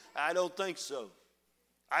Jerusalem. I don't think so.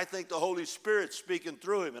 I think the Holy Spirit's speaking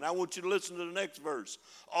through him. And I want you to listen to the next verse.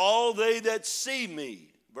 All they that see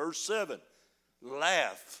me, verse 7,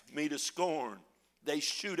 laugh me to scorn. They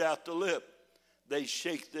shoot out the lip. They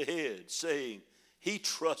shake the head, saying, he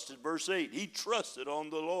trusted, verse 8, he trusted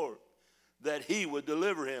on the Lord that he would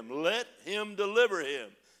deliver him. Let him deliver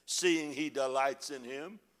him, seeing he delights in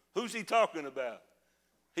him. Who's he talking about?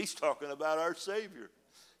 He's talking about our Savior.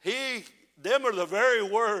 Them are the very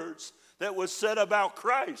words that was said about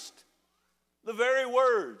Christ. The very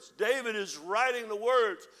words. David is writing the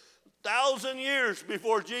words 1,000 years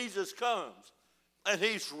before Jesus comes. And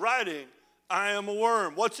he's writing, I am a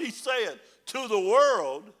worm. What's he saying? To the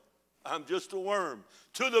world, I'm just a worm.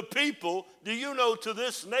 To the people, do you know, to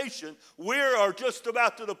this nation, we are just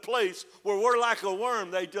about to the place where we're like a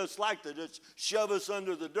worm. They just like to just shove us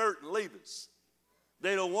under the dirt and leave us.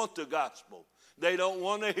 They don't want the gospel. They don't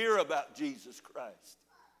want to hear about Jesus Christ.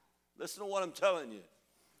 Listen to what I'm telling you.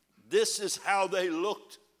 This is how they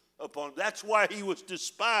looked upon. That's why he was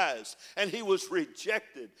despised and he was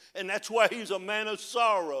rejected. And that's why he's a man of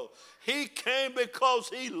sorrow. He came because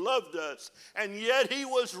he loved us, and yet he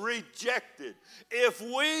was rejected. If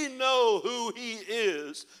we know who he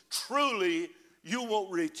is, truly you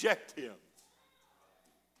won't reject him.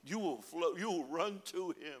 You will run to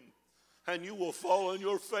him. And you will fall on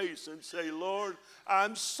your face and say, Lord,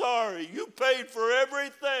 I'm sorry. You paid for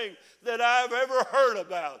everything that I've ever heard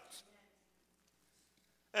about.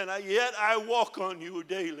 And yet I walk on you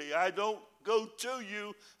daily. I don't go to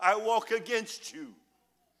you. I walk against you.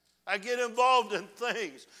 I get involved in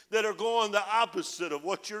things that are going the opposite of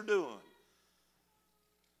what you're doing.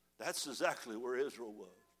 That's exactly where Israel was.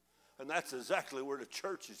 And that's exactly where the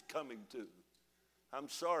church is coming to. I'm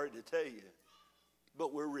sorry to tell you.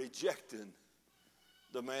 But we're rejecting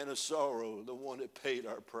the man of sorrow, the one that paid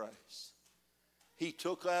our price. He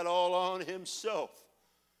took that all on himself.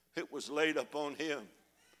 It was laid upon him.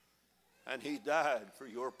 And he died for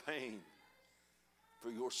your pain,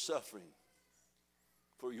 for your suffering,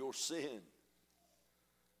 for your sin.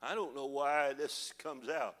 I don't know why this comes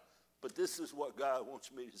out, but this is what God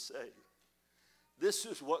wants me to say. This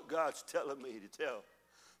is what God's telling me to tell.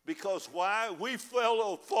 Because why? We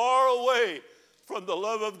fell far away from the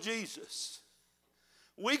love of Jesus.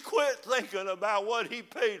 We quit thinking about what he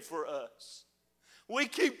paid for us. We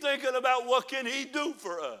keep thinking about what can he do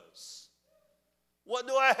for us. What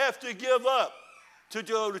do I have to give up to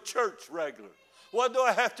go to church regular? What do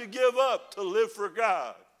I have to give up to live for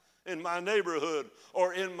God in my neighborhood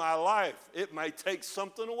or in my life? It may take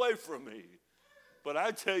something away from me. But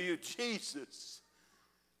I tell you, Jesus,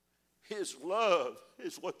 his love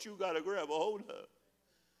is what you got to grab a hold of.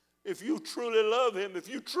 If you truly love him, if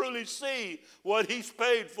you truly see what he's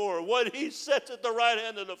paid for, what he sets at the right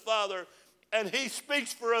hand of the Father, and he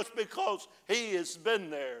speaks for us because he has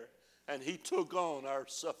been there and he took on our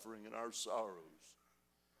suffering and our sorrows.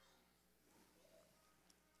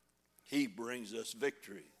 He brings us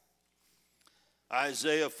victory.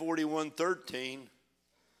 Isaiah 41:13,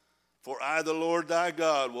 for I, the Lord thy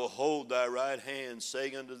God, will hold thy right hand,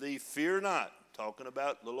 saying unto thee, fear not. Talking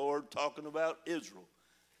about the Lord, talking about Israel.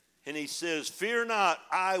 And he says, fear not,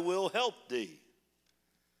 I will help thee.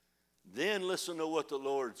 Then listen to what the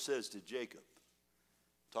Lord says to Jacob.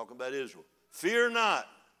 Talking about Israel. Fear not,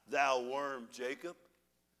 thou worm Jacob.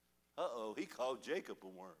 He called Jacob a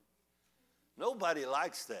worm. Nobody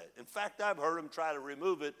likes that. In fact, I've heard them try to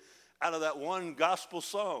remove it out of that one gospel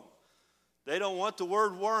song. They don't want the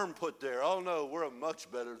word worm put there. Oh no, we're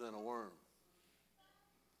much better than a worm.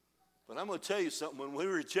 But I'm going to tell you something. When we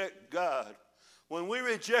reject God, when we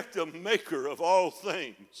reject the maker of all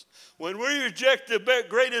things, when we reject the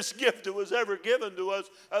greatest gift that was ever given to us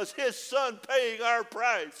as his son paying our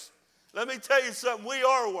price, let me tell you something, we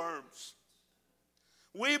are worms.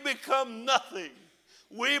 We become nothing.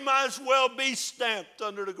 We might as well be stamped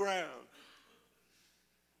under the ground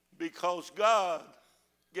because God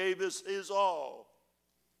gave us his all.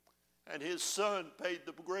 And his son paid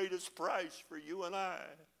the greatest price for you and I.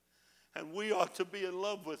 And we ought to be in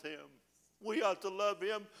love with him. We ought to love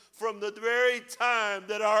him from the very time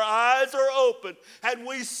that our eyes are open and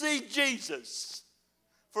we see Jesus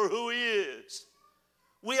for who he is.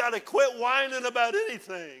 We ought to quit whining about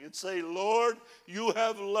anything and say, Lord, you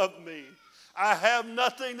have loved me. I have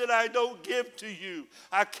nothing that I don't give to you.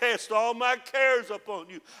 I cast all my cares upon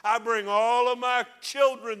you. I bring all of my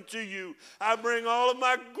children to you. I bring all of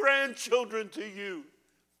my grandchildren to you.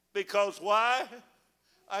 Because why?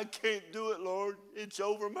 I can't do it, Lord. It's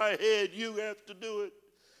over my head. You have to do it.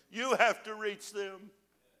 You have to reach them.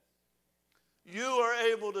 You are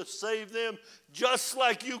able to save them just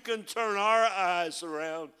like you can turn our eyes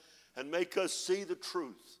around and make us see the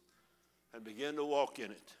truth and begin to walk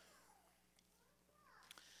in it.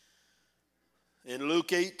 In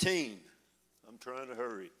Luke 18, I'm trying to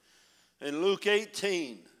hurry. In Luke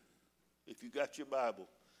 18, if you got your Bible,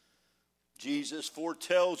 Jesus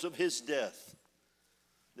foretells of his death.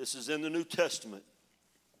 This is in the New Testament.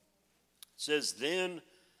 It says then,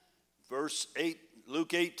 verse 8,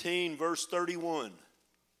 Luke 18, verse 31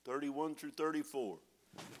 through 34.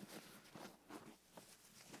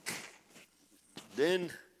 Then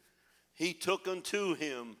he took unto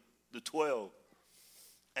him the 12,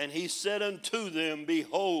 and he said unto them,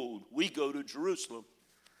 Behold, we go to Jerusalem,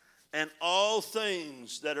 and all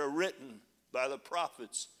things that are written by the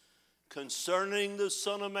prophets concerning the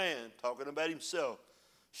Son of Man, talking about himself,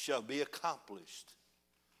 shall be accomplished.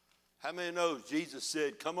 How many know Jesus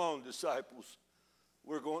said, come on, disciples,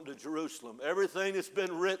 we're going to Jerusalem. Everything that's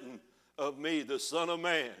been written of me, the Son of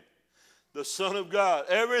Man, the Son of God,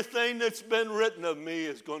 everything that's been written of me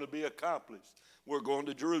is going to be accomplished. We're going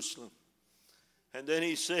to Jerusalem. And then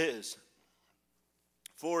he says,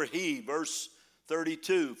 for he, verse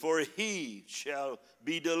 32, for he shall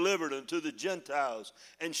be delivered unto the Gentiles,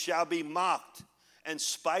 and shall be mocked, and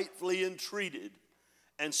spitefully entreated,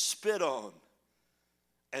 and spit on.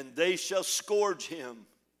 And they shall scourge him,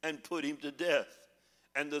 and put him to death.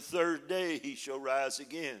 And the third day he shall rise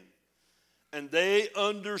again. And they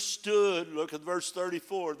understood, look at verse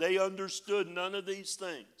 34, they understood none of these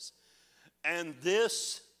things. And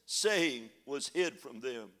this saying was hid from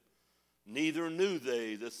them, neither knew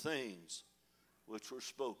they the things which were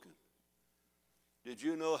spoken. Did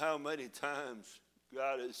you know how many times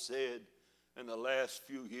God has said in the last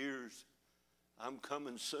few years, I'm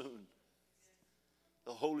coming soon?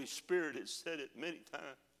 The Holy Spirit has said it many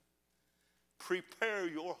times. Prepare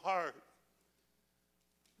your heart.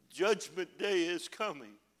 Judgment day is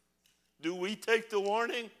coming. Do we take the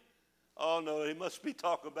warning? Oh no, he must be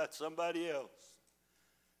talking about somebody else.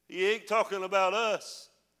 He ain't talking about us.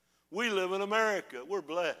 We live in America. We're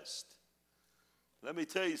blessed. Let me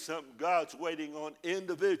tell you something. God's waiting on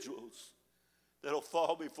individuals that'll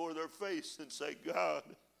fall before their face and say, God,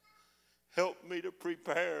 help me to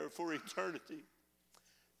prepare for eternity.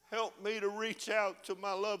 Help me to reach out to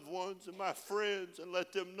my loved ones and my friends and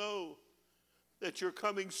let them know that you're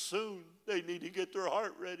coming soon. They need to get their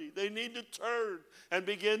heart ready. They need to turn and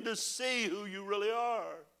begin to see who you really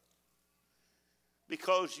are.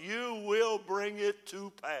 Because you will bring it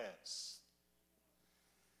to pass.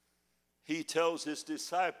 He tells his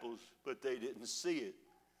disciples, but they didn't see it.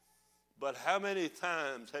 But how many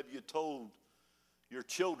times have you told your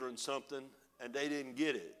children something and they didn't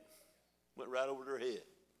get it? Went right over their head.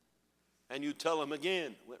 And you tell them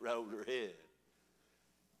again, went right over their head.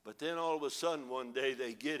 But then all of a sudden one day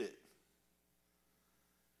they get it.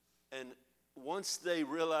 And once they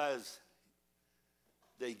realize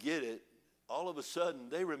they get it, all of a sudden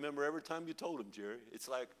they remember every time you told them, Jerry. It's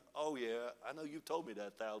like, oh yeah, I know you've told me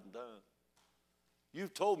that 1,000 times.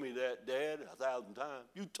 You've told me that, Dad, 1,000 times.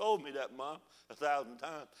 You told me that, Mom, 1,000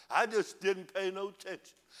 times. I just didn't pay no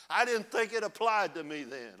attention. I didn't think it applied to me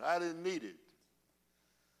then. I didn't need it.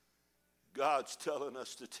 God's telling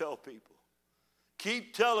us to tell people.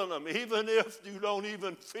 Keep telling them, even if you don't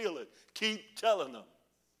even feel it. Keep telling them.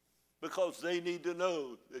 Because they need to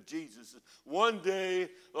know that Jesus is. One day,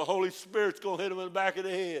 the Holy Spirit's going to hit them in the back of the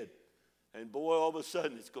head. And boy, all of a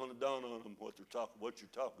sudden, it's going to dawn on them what you're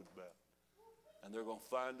talking about. And they're going to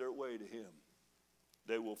find their way to him.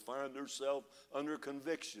 They will find themselves under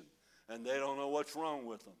conviction. And they don't know what's wrong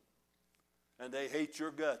with them. And they hate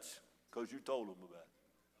your guts because you told them about it.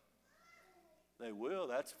 They will.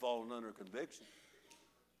 That's falling under conviction.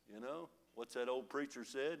 You know, what's that old preacher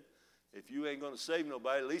said? If you ain't going to save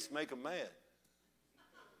nobody, at least make them mad.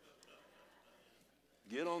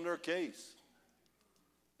 Get on their case.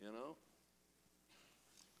 You know.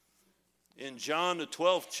 In John, the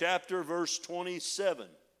 12th chapter, verse 27.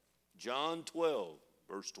 John 12,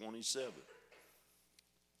 verse 27.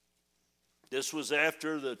 This was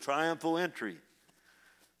after the triumphal entry.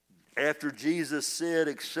 After Jesus said,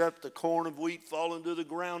 except the corn of wheat fall into the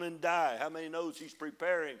ground and die. How many knows he's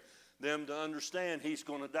preparing them to understand he's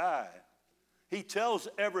going to die? He tells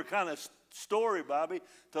every kind of story, Bobby,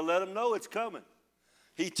 to let them know it's coming.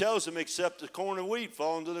 He tells them, except the corn and wheat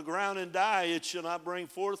fall into the ground and die, it shall not bring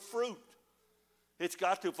forth fruit. It's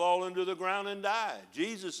got to fall into the ground and die.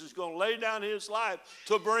 Jesus is going to lay down his life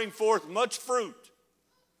to bring forth much fruit.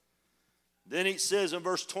 Then he says in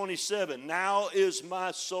verse 27, now is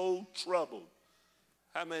my soul troubled.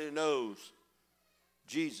 How many knows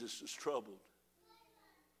Jesus is troubled?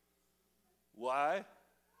 Why?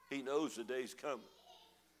 He knows the day's coming.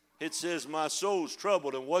 It says, my soul's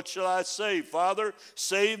troubled, and what shall I say? Father,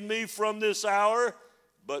 save me from this hour,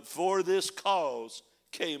 but for this cause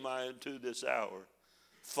came I into this hour.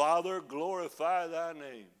 Father, glorify thy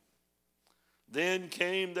name. Then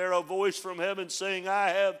came there a voice from heaven saying, I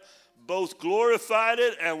have both glorified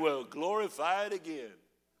it and will glorify it again.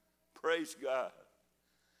 Praise God.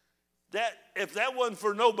 That if that wasn't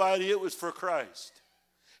for nobody, it was for Christ.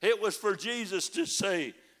 It was for Jesus to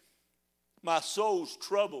say, my soul's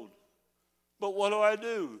troubled. But what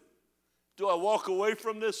do? Do I walk away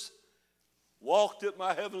from this walk that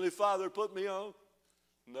my Heavenly Father put me on?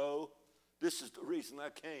 No. This is the reason I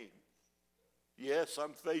came. Yes,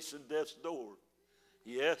 I'm facing death's door.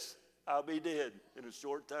 Yes, I'll be dead in a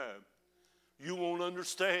short time. You won't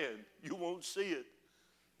understand. You won't see it.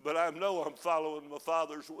 But I know I'm following my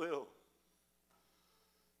Father's will.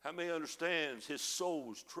 How many understands his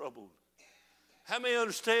soul is troubled? How many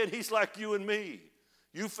understand he's like you and me?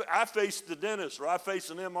 I face the dentist or I face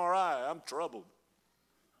an MRI. I'm troubled.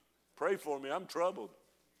 Pray for me. I'm troubled.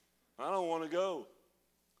 I don't want to go.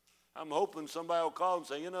 I'm hoping somebody will call and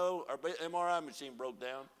say, you know, our MRI machine broke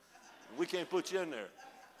down. We can't put you in there.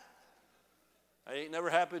 That ain't never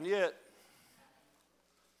happened yet.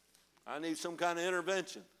 I need some kind of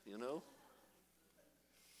intervention, you know.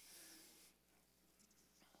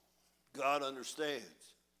 God understands.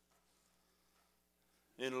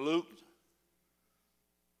 In Luke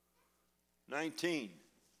 19,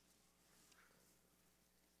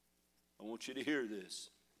 I want you to hear this.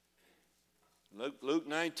 Luke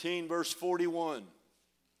 19, verse 41.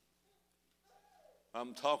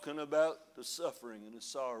 I'm talking about the suffering and the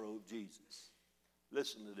sorrow of Jesus.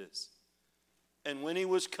 Listen to this. And when he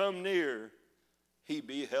was come near, he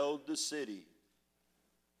beheld the city.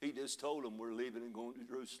 He just told them we're leaving and going to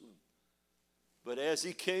Jerusalem. But as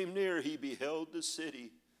he came near, he beheld the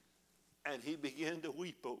city, and he began to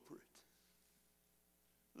weep over it.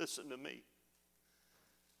 Listen to me.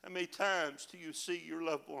 How many times do you see your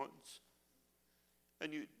loved ones,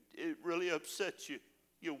 and it really upsets you?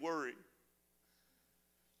 You worry.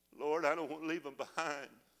 Lord, I don't want to leave them behind.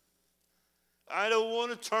 I don't want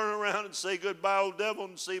to turn around and say goodbye, old devil,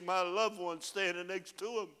 and see my loved one standing next to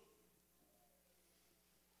him.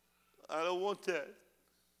 I don't want that.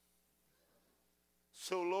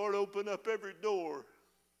 So, Lord, open up every door,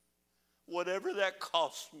 whatever that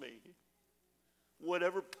costs me,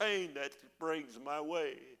 whatever pain that brings my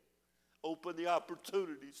way. Open the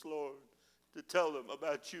opportunities, Lord, to tell them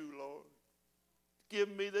about you, Lord. Give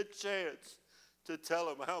me the chance to tell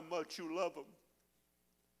them how much you love them,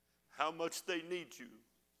 how much they need you.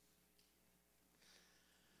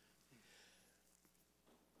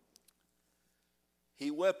 He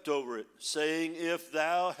wept over it, saying, if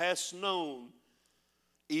thou hast known,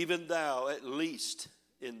 even thou at least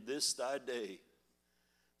in this thy day,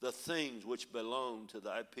 the things which belong to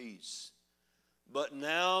thy peace. But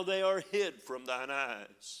now they are hid from thine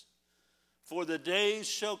eyes. For the days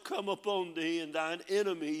shall come upon thee, and thine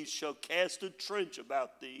enemies shall cast a trench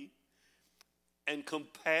about thee, and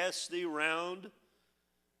compass thee round,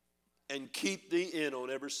 and keep thee in on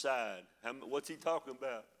every side. What's he talking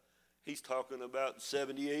about? He's talking about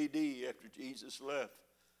 70 A.D. after Jesus left.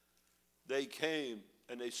 They came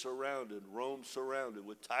and they surrounded, Rome surrounded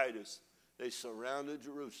with Titus. They surrounded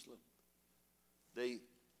Jerusalem. They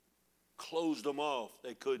closed them off.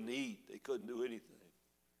 They couldn't eat. They couldn't do anything.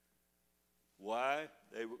 Why?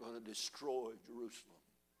 They were going to destroy Jerusalem.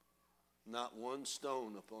 Not one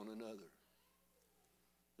stone upon another.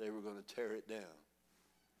 They were going to tear it down.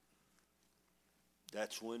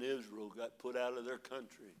 That's when Israel got put out of their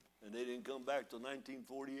country. And they didn't come back till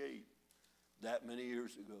 1948. that many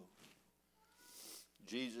years ago.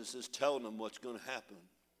 Jesus is telling them what's going to happen.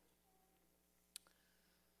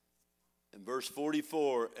 In verse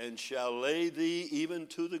 44, and shall lay thee even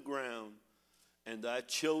to the ground, and thy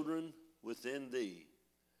children within thee.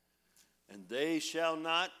 And they shall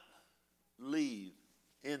not leave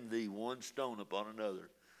in thee one stone upon another,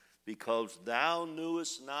 because thou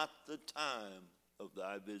knewest not the time of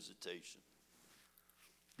thy visitation.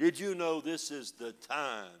 Did you know this is the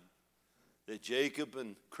time that Jacob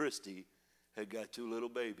and Christy had got 2 little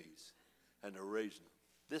babies, and they're raising them?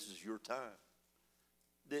 This is your time.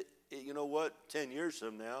 You know what? 10 years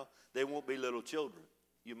from now, they won't be little children.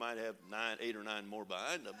 You might have 8 or 9 more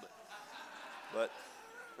behind them,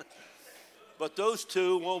 but those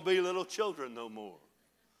 2 won't be little children no more.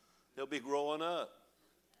 They'll be growing up.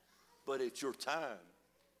 But it's your time.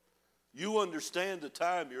 You understand the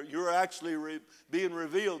time. You're actually being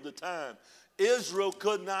revealed the time. Israel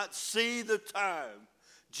could not see the time.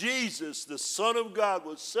 Jesus, the Son of God,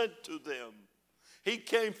 was sent to them. He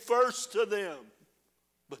came first to them,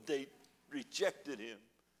 but they rejected him.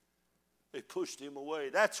 They pushed him away.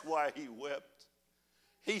 That's why he wept.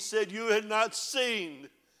 He said, you had not seen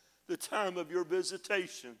the time of your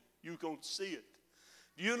visitation. You're going to see it.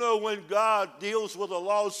 Do you know when God deals with a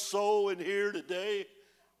lost soul in here today,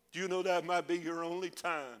 do you know that might be your only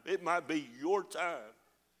time? It might be your time.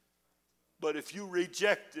 But if you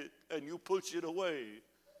reject it and you push it away,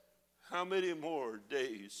 how many more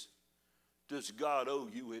days does God owe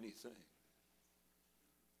you anything?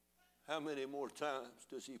 How many more times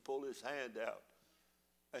does he pull his hand out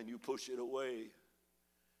and you push it away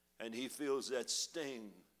and he feels that sting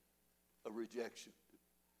of rejection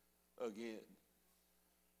again?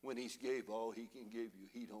 When he's gave all he can give you,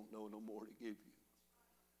 he don't know no more to give you.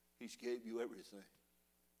 He's gave you everything.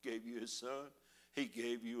 Gave you his son. He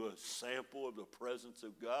gave you a sample of the presence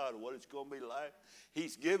of God, what it's going to be like.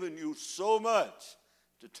 He's given you so much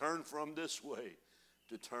to turn from this way,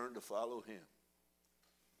 to turn to follow him.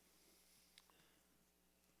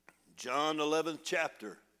 John 11th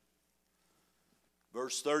chapter,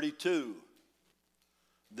 verse 32.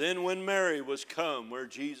 Then when Mary was come where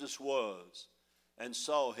Jesus was, and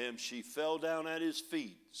saw him, she fell down at his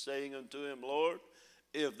feet, saying unto him, Lord,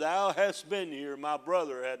 if thou hadst been here, my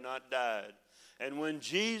brother had not died. And when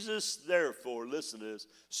Jesus, therefore, listen to this,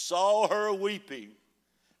 saw her weeping,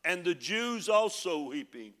 and the Jews also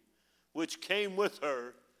weeping, which came with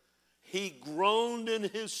her, he groaned in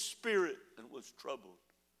his spirit and was troubled.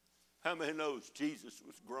 How many knows Jesus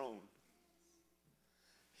was groaned?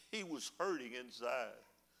 He was hurting inside.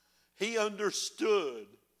 He understood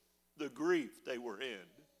the grief they were in.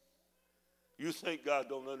 You think God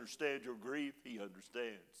don't understand your grief? He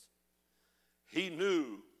understands. He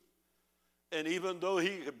knew. And even though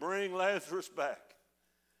he could bring Lazarus back,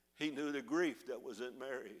 he knew the grief that was in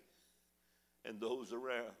Mary and those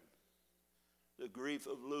around. The grief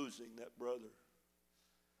of losing that brother.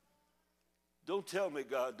 Don't tell me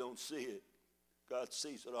God don't see it. God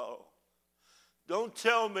sees it all. Don't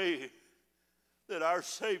tell me that our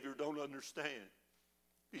Savior don't understand.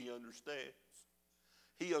 He understands.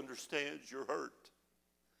 He understands your hurt.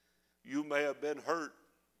 You may have been hurt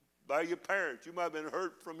by your parents. You might have been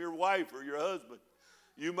hurt from your wife or your husband.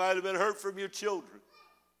 You might have been hurt from your children.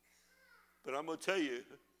 But I'm going to tell you,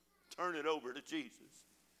 turn it over to Jesus.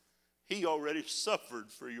 He already suffered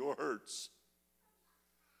for your hurts.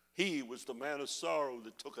 He was the man of sorrow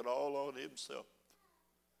that took it all on himself.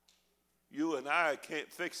 You and I can't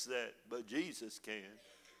fix that, but Jesus can.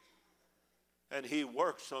 And he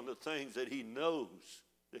works on the things that he knows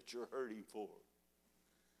that you're hurting for.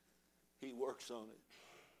 He works on it.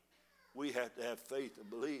 We have to have faith and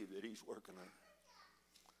believe that he's working on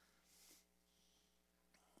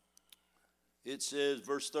it. It says,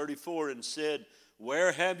 verse 34, and said,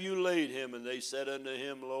 where have you laid him? And they said unto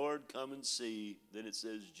him, Lord, come and see. Then it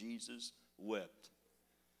says, Jesus wept.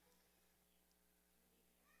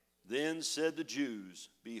 Then said the Jews,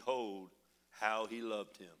 behold, how he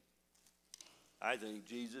loved him. I think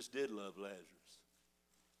Jesus did love Lazarus.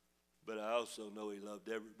 But I also know he loved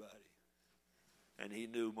everybody. And he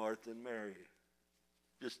knew Martha and Mary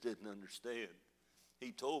just didn't understand.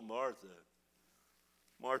 He told Martha,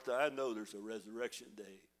 Martha, I know there's a resurrection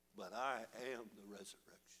day, but I am the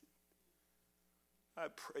resurrection. I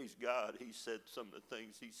praise God he said some of the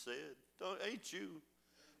things he said. Ain't you?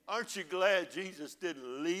 Aren't you glad Jesus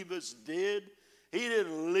didn't leave us dead? He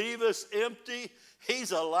didn't leave us empty.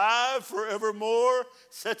 He's alive forevermore,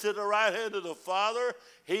 sits at the right hand of the Father.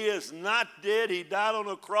 He is not dead. He died on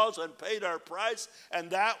the cross and paid our price,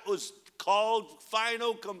 and that was called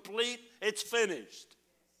final, complete. It's finished.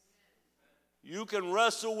 You can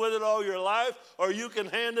wrestle with it all your life, or you can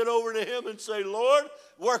hand it over to Him and say, Lord,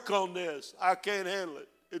 work on this. I can't handle it.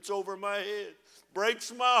 It's over my head.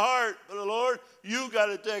 Breaks my heart. But Lord, you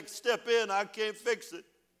got to step in. I can't fix it.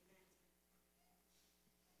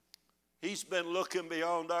 He's been looking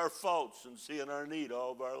beyond our faults and seeing our need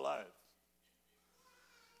all of our life.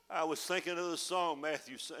 I was thinking of the song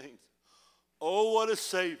Matthew sings. Oh, what a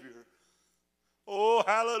Savior. Oh,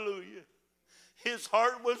 hallelujah. His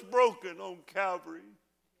heart was broken on Calvary.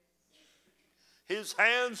 His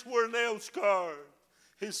hands were nail scarred.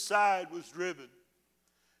 His side was driven.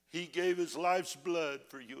 He gave his life's blood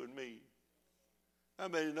for you and me. How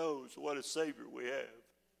many knows what a Savior we have?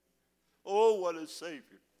 Oh, what a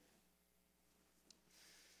Savior.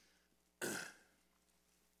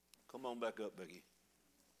 Come on back up, Becky.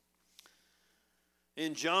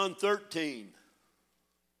 In John 13,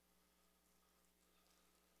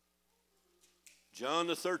 John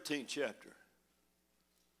the 13th chapter,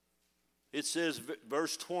 it says,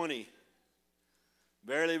 verse 20,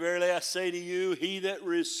 Verily, verily, I say to you, he that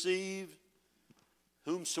receives,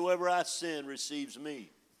 whomsoever I send, receives me.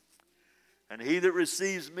 And he that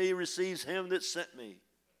receives me, receives him that sent me.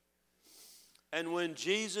 And when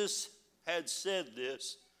Jesus had said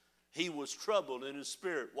this, he was troubled in his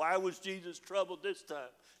spirit. Why was Jesus troubled this time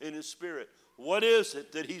in his spirit? What is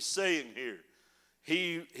it that he's saying here?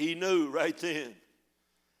 He knew right then.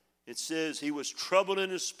 It says he was troubled in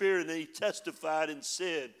his spirit, and he testified and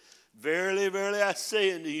said, Verily, verily, I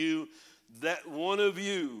say unto you, that one of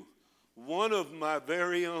you, one of my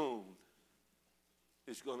very own,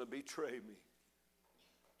 is going to betray me.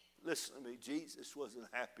 Listen to me, Jesus wasn't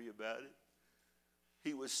happy about it.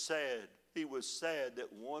 He was sad. He was sad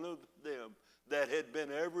that one of them that had been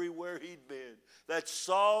everywhere he'd been, that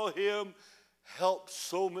saw him help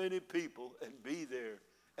so many people and be there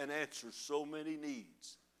and answer so many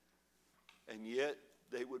needs, and yet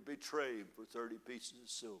they would betray him for 30 pieces of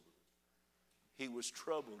silver. He was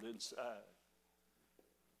troubled inside.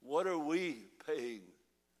 What are we paying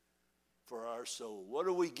for our soul? What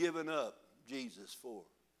are we giving up Jesus for?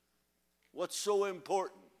 What's so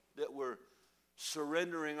important that we're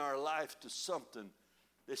surrendering our life to something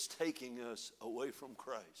that's taking us away from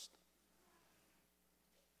Christ?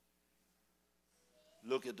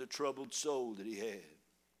 Look at the troubled soul that he had.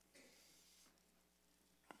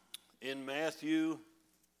 In Matthew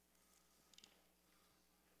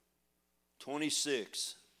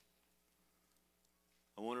 26,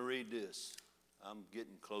 I want to read this. I'm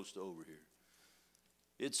getting close to over here.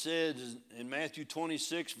 It says in Matthew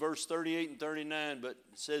 26, verse 38 and 39, but it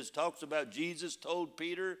says, talks about Jesus told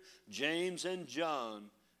Peter, James, and John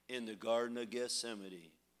in the Garden of Gethsemane,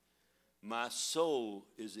 my soul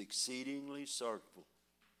is exceedingly sorrowful,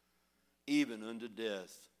 even unto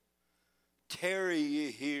death. Tarry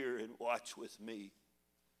ye here and watch with me.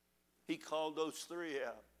 He called those three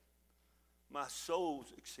out. My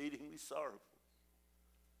soul's exceedingly sorrowful.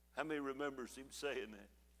 How many remembers him saying that?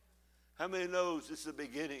 How many knows this is the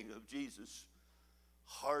beginning of Jesus'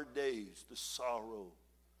 hard days, the sorrow?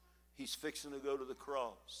 He's fixing to go to the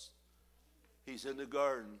cross. He's in the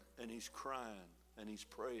garden and he's crying and he's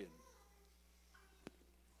praying.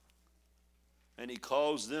 And he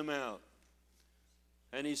calls them out.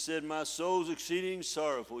 And he said, my soul's exceeding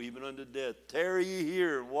sorrowful, even unto death. Tarry ye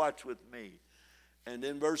here and watch with me. And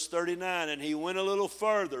then verse 39, and he went a little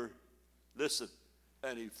further. Listen,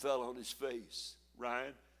 and he fell on his face.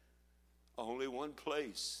 Ryan, only one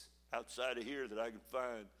place outside of here that I can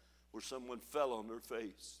find where someone fell on their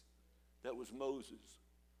face. That was Moses.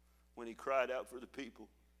 When he cried out for the people,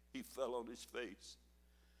 he fell on his face.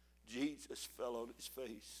 Jesus fell on his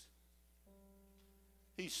face.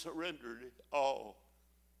 He surrendered it all.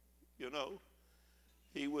 You know,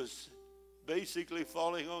 he was basically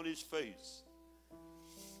falling on his face.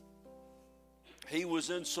 He was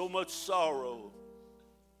in so much sorrow.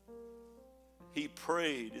 He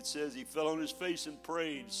prayed. It says he fell on his face and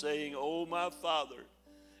prayed, saying, oh, my Father,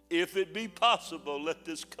 if it be possible, let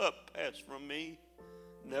this cup pass from me.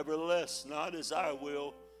 Nevertheless, not as I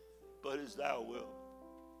will, but as thou wilt.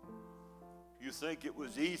 You think it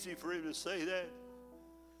was easy for him to say that?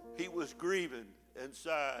 He was grieving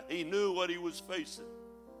inside. He knew what he was facing.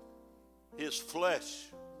 His flesh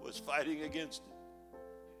was fighting against it.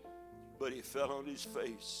 But he fell on his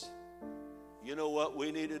face. You know what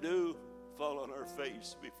we need to do? Fall on our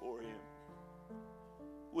face before him.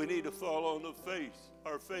 We need to fall on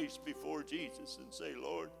our face before Jesus and say,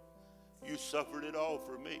 Lord, you suffered it all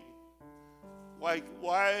for me.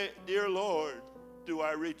 Why, dear Lord, do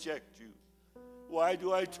I reject you? Why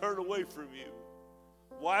do I turn away from you?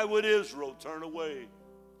 Why would Israel turn away?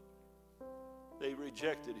 They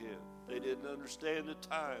rejected him. They didn't understand the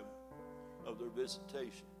time of their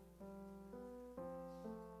visitation.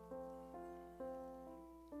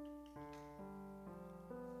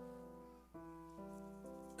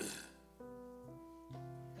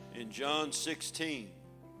 In John 16,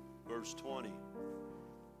 verse 20,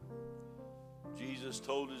 Jesus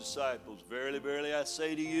told his disciples, "Verily, verily, I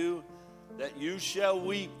say to you, that you shall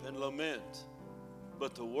weep and lament,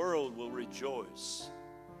 but the world will rejoice.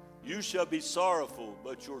 You shall be sorrowful,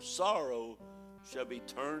 but your sorrow shall be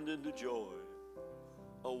turned into joy.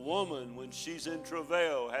 A woman, when she's in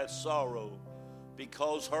travail, has sorrow,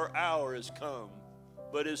 because her hour is come.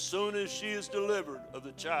 But as soon as she is delivered of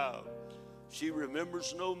the child, she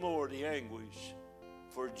remembers no more the anguish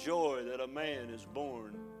for joy that a man is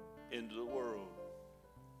born into the world.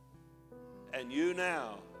 And you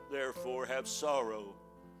now, therefore, have sorrow,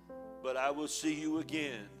 but I will see you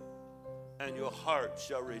again, and your heart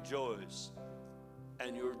shall rejoice,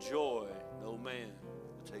 and your joy no man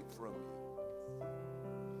will take from you."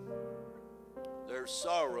 There's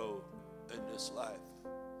sorrow in this life,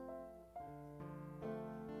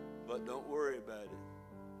 but don't worry about it.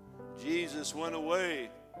 Jesus went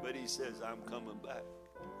away, but he says, "I'm coming back."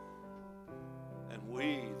 And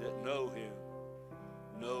we that know him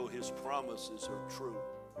know his promises are true.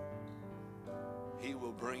 He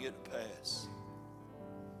will bring it to pass.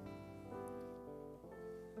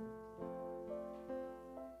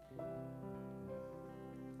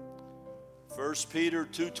 First Peter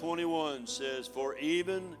 2:21 says, "For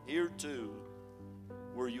even hereto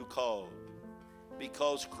were you called,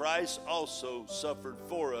 because Christ also suffered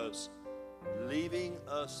for us, leaving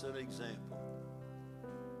us an example."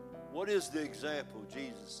 What is the example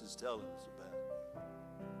Jesus is telling us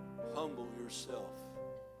about? Humble yourself.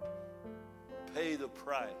 Pay the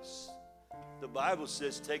price. The Bible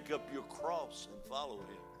says take up your cross and follow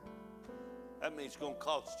him. That means it's going to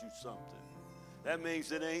cost you something. That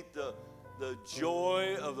means it ain't the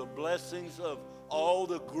joy of the blessings of all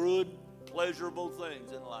the good, pleasurable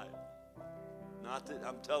things in life. Not that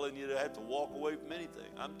I'm telling you to have to walk away from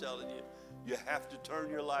anything. I'm telling you, you have to turn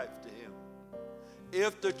your life to him.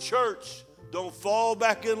 If the church don't fall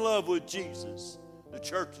back in love with Jesus, the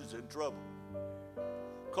church is in trouble.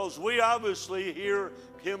 Because we obviously hear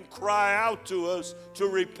him cry out to us to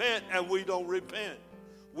repent, and we don't repent.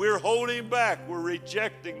 We're holding back. We're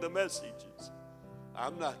rejecting the messages.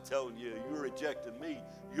 I'm not telling you you're rejecting me.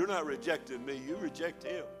 You're not rejecting me. You reject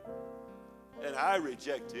him. And I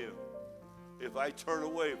reject him if I turn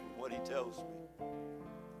away from what he tells me.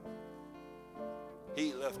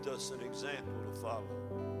 He left us an example to follow.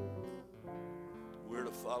 We're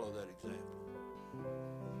to follow that example.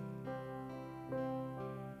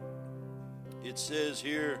 It says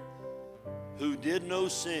here, "Who did no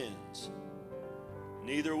sins,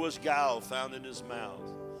 neither was guile found in his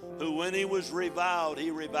mouth. Who when he was reviled,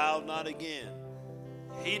 he reviled not again."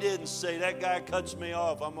 He didn't say, "That guy cuts me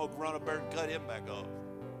off, I'm going to run up there and cut him back off.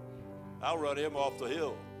 I'll run him off the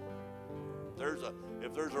hill.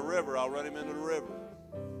 If there's a river, I'll run him into the river."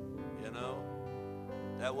 You know,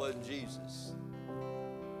 that wasn't Jesus.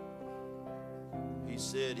 He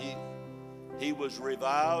said he was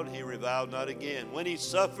reviled, he reviled not again. When he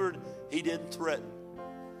suffered, he didn't threaten,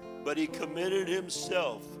 but he committed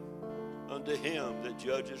himself unto him that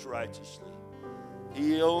judges righteously.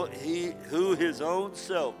 He who his own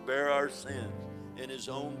self bare our sins in his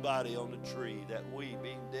own body on the tree, that we,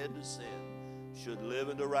 being dead to sin, should live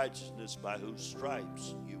unto righteousness, by whose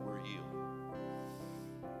stripes you were healed.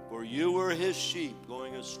 For you were his sheep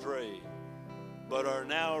going astray, but are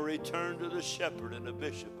now returned to the shepherd and the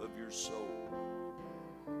bishop of your soul.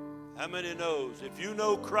 How many knows if you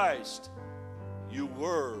know Christ, you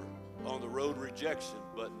were on the road of rejection,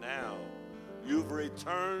 but now you've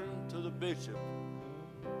returned to the bishop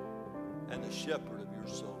and the shepherd of your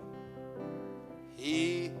soul.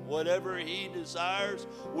 He, whatever he desires,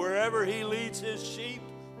 wherever he leads his sheep,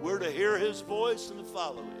 we're to hear his voice and to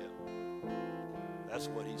follow him. That's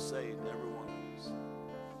what he's saying to every one of us.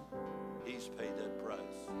 He's paid that price.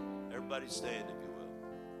 Everybody stand, if you will.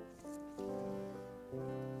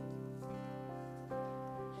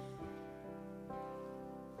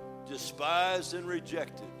 Despised and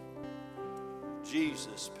rejected,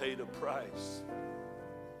 Jesus paid a price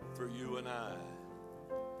for you and I.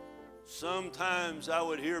 Sometimes I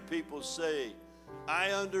would hear people say,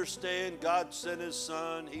 "I understand God sent his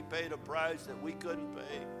son. He paid a price that we couldn't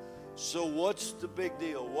pay. So what's the big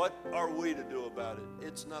deal? What are we to do about it?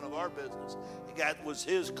 It's none of our business." That was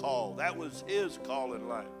his call. That was his call in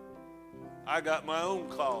life. I got my own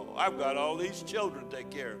call. I've got all these children to take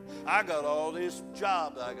care of. I got all this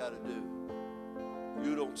job that I got to do.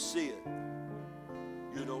 You don't see it.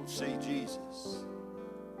 you don't see Jesus.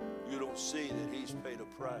 You don't see that he's paid a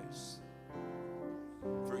price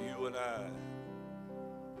for you and I.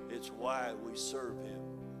 It's why we serve him.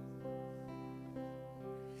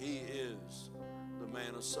 He is the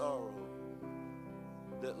man of sorrow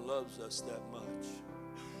that loves us that much.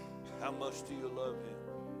 How much do you love him?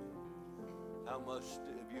 How much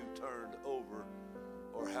have you turned over,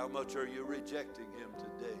 or how much are you rejecting him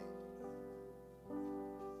today?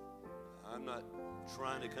 I'm not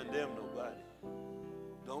trying to condemn nobody.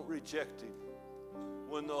 Don't reject him.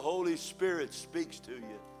 When the Holy Spirit speaks to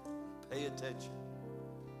you, pay attention.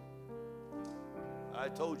 I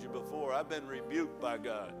told you before, I've been rebuked by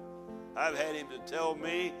God. I've had him to tell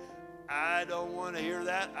me, I don't want to hear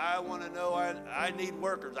that. I want to know I need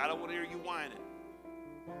workers. I don't want to hear you whining.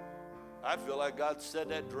 I feel like God said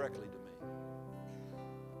that directly to me.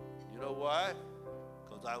 You know why?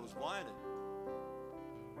 Because I was whining.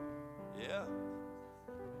 Yeah.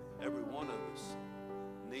 Every one of us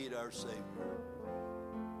need our Savior.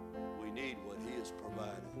 We need what he has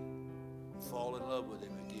provided. Fall in love with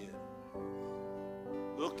him again.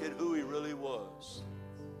 Look at who he really was.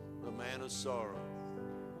 The man of sorrow.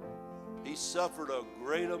 He suffered a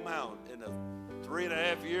great amount in the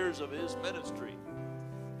 3.5 years of his ministry.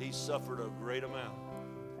 He suffered a great amount.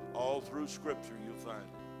 All through Scripture you find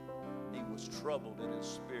it. He was troubled in his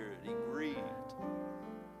spirit. He grieved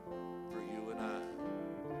for you and I.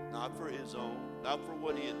 Not for his own, not for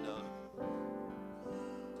what he had done.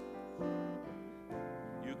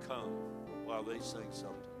 You come while they sing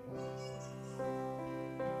something.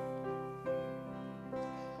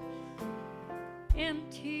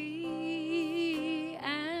 Empty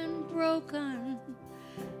and broken,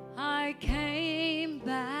 I came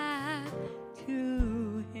back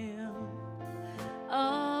to him,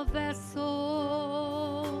 a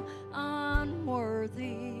vessel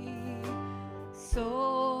unworthy,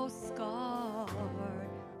 so scarred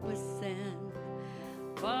with sin,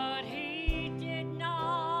 but he did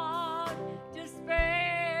not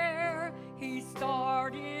despair. He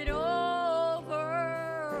started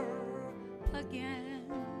over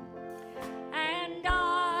again, and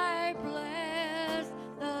I bless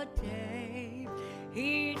the day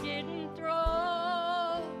he didn't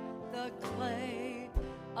throw the clay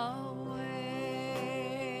away.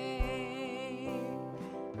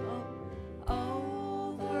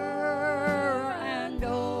 Over and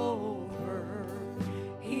over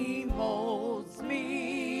he molds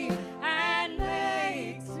me and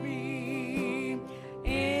makes me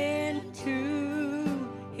into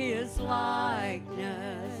his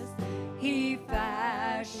likeness. He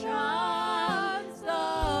fashions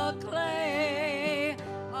the clay,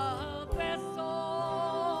 a vessel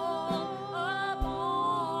of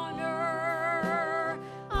honor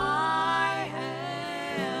I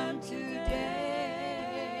am today.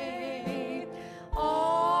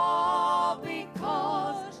 All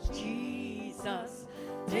because Jesus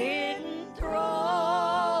didn't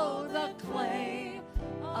throw the clay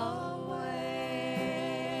away.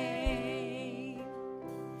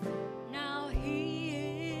 Now he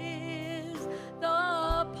is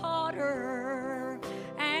the potter,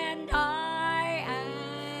 and I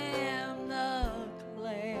am the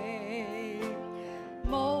clay,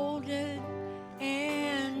 molded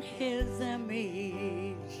in his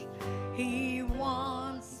image. He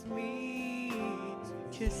wants me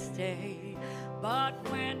to stay, but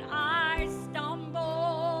when I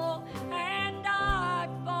stumble and I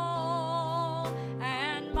fall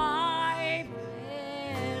and my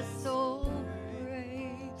vessel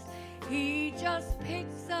breaks, he just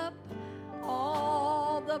picks up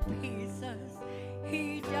all the pieces.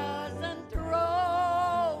 He doesn't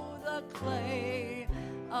throw the clay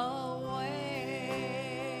away.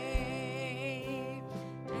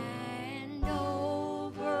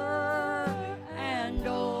 And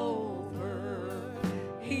over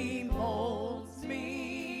he molds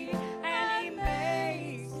me and he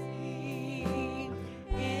makes me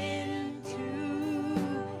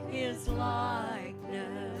into his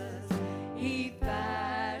likeness. He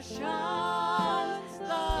fashions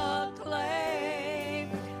the clay,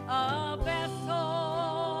 a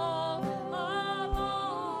vessel of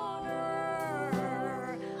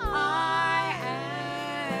honor I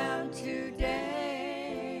am today.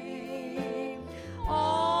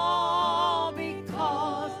 All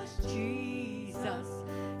because Jesus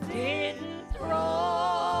didn't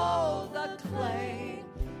throw the clay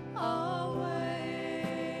away.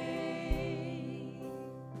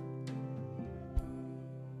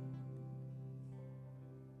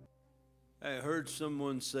 I heard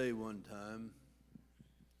someone say one time,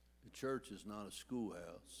 the church is not a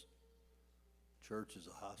schoolhouse. Church is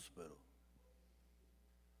a hospital.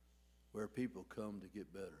 where people come to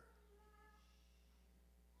get better.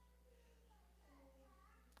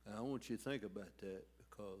 And I want you to think about that,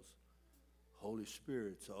 because Holy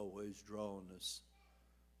Spirit's always drawing us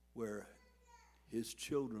where His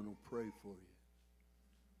children will pray for you,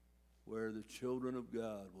 where the children of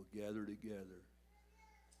God will gather together.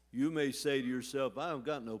 You may say to yourself, I haven't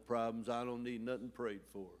got no problems. I don't need nothing prayed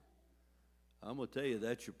for. I'm going to tell you,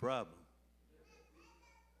 that's your problem.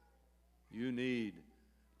 You need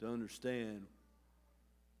to understand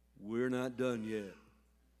we're not done yet.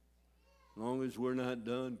 As long as we're not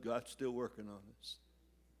done, God's still working on us.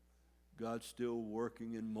 God's still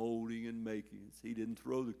working and molding and making us. He didn't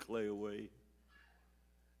throw the clay away.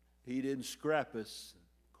 He didn't scrap us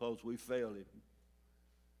because we failed Him.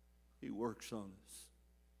 He works on us.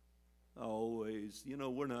 Always. You know,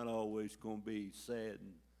 we're not always going to be sad.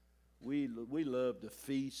 And we love to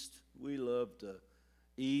feast. We love to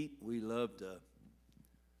eat. We love to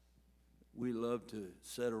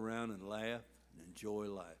sit around and laugh and enjoy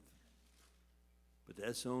life. But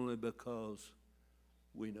that's only because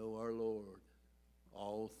we know our Lord.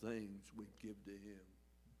 All things we give to Him.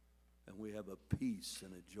 And we have a peace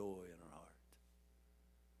and a joy in our heart.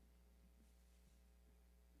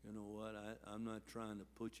 You know what? I'm not trying to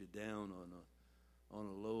put you down on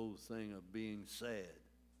a low thing of being sad.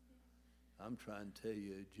 I'm trying to tell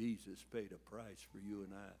you Jesus paid a price for you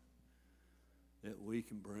and I, that we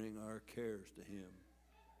can bring our cares to Him.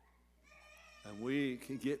 And we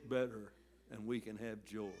can get better, and we can have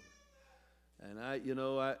joy. And I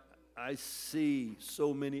see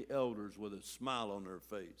so many elders with a smile on their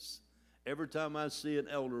face. Every time I see an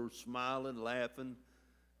elder smiling, laughing,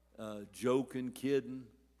 joking, kidding,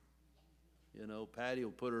 Patty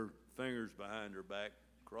will put her fingers behind her back,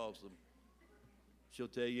 cross them. She'll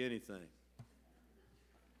tell you anything.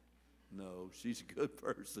 No, she's a good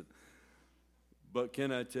person. But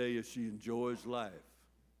can I tell you, she enjoys life.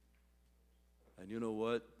 And you know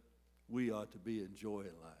what? We ought to be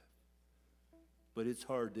enjoying life. But it's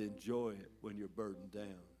hard to enjoy it when you're burdened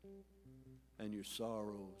down. And your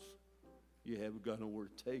sorrows, you haven't got nowhere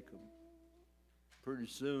to take them. Pretty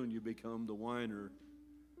soon you become the whiner.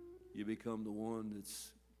 You become the one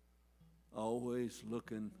that's always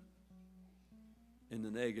looking in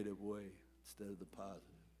the negative way instead of the positive.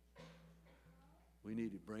 We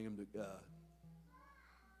need to bring them to God.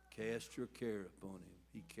 Cast your care upon Him.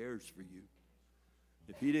 He cares for you.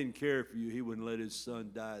 If He didn't care for you, He wouldn't let His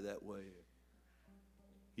Son die that way.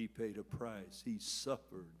 He paid a price. He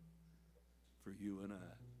suffered for you and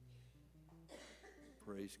I.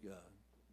 Praise God.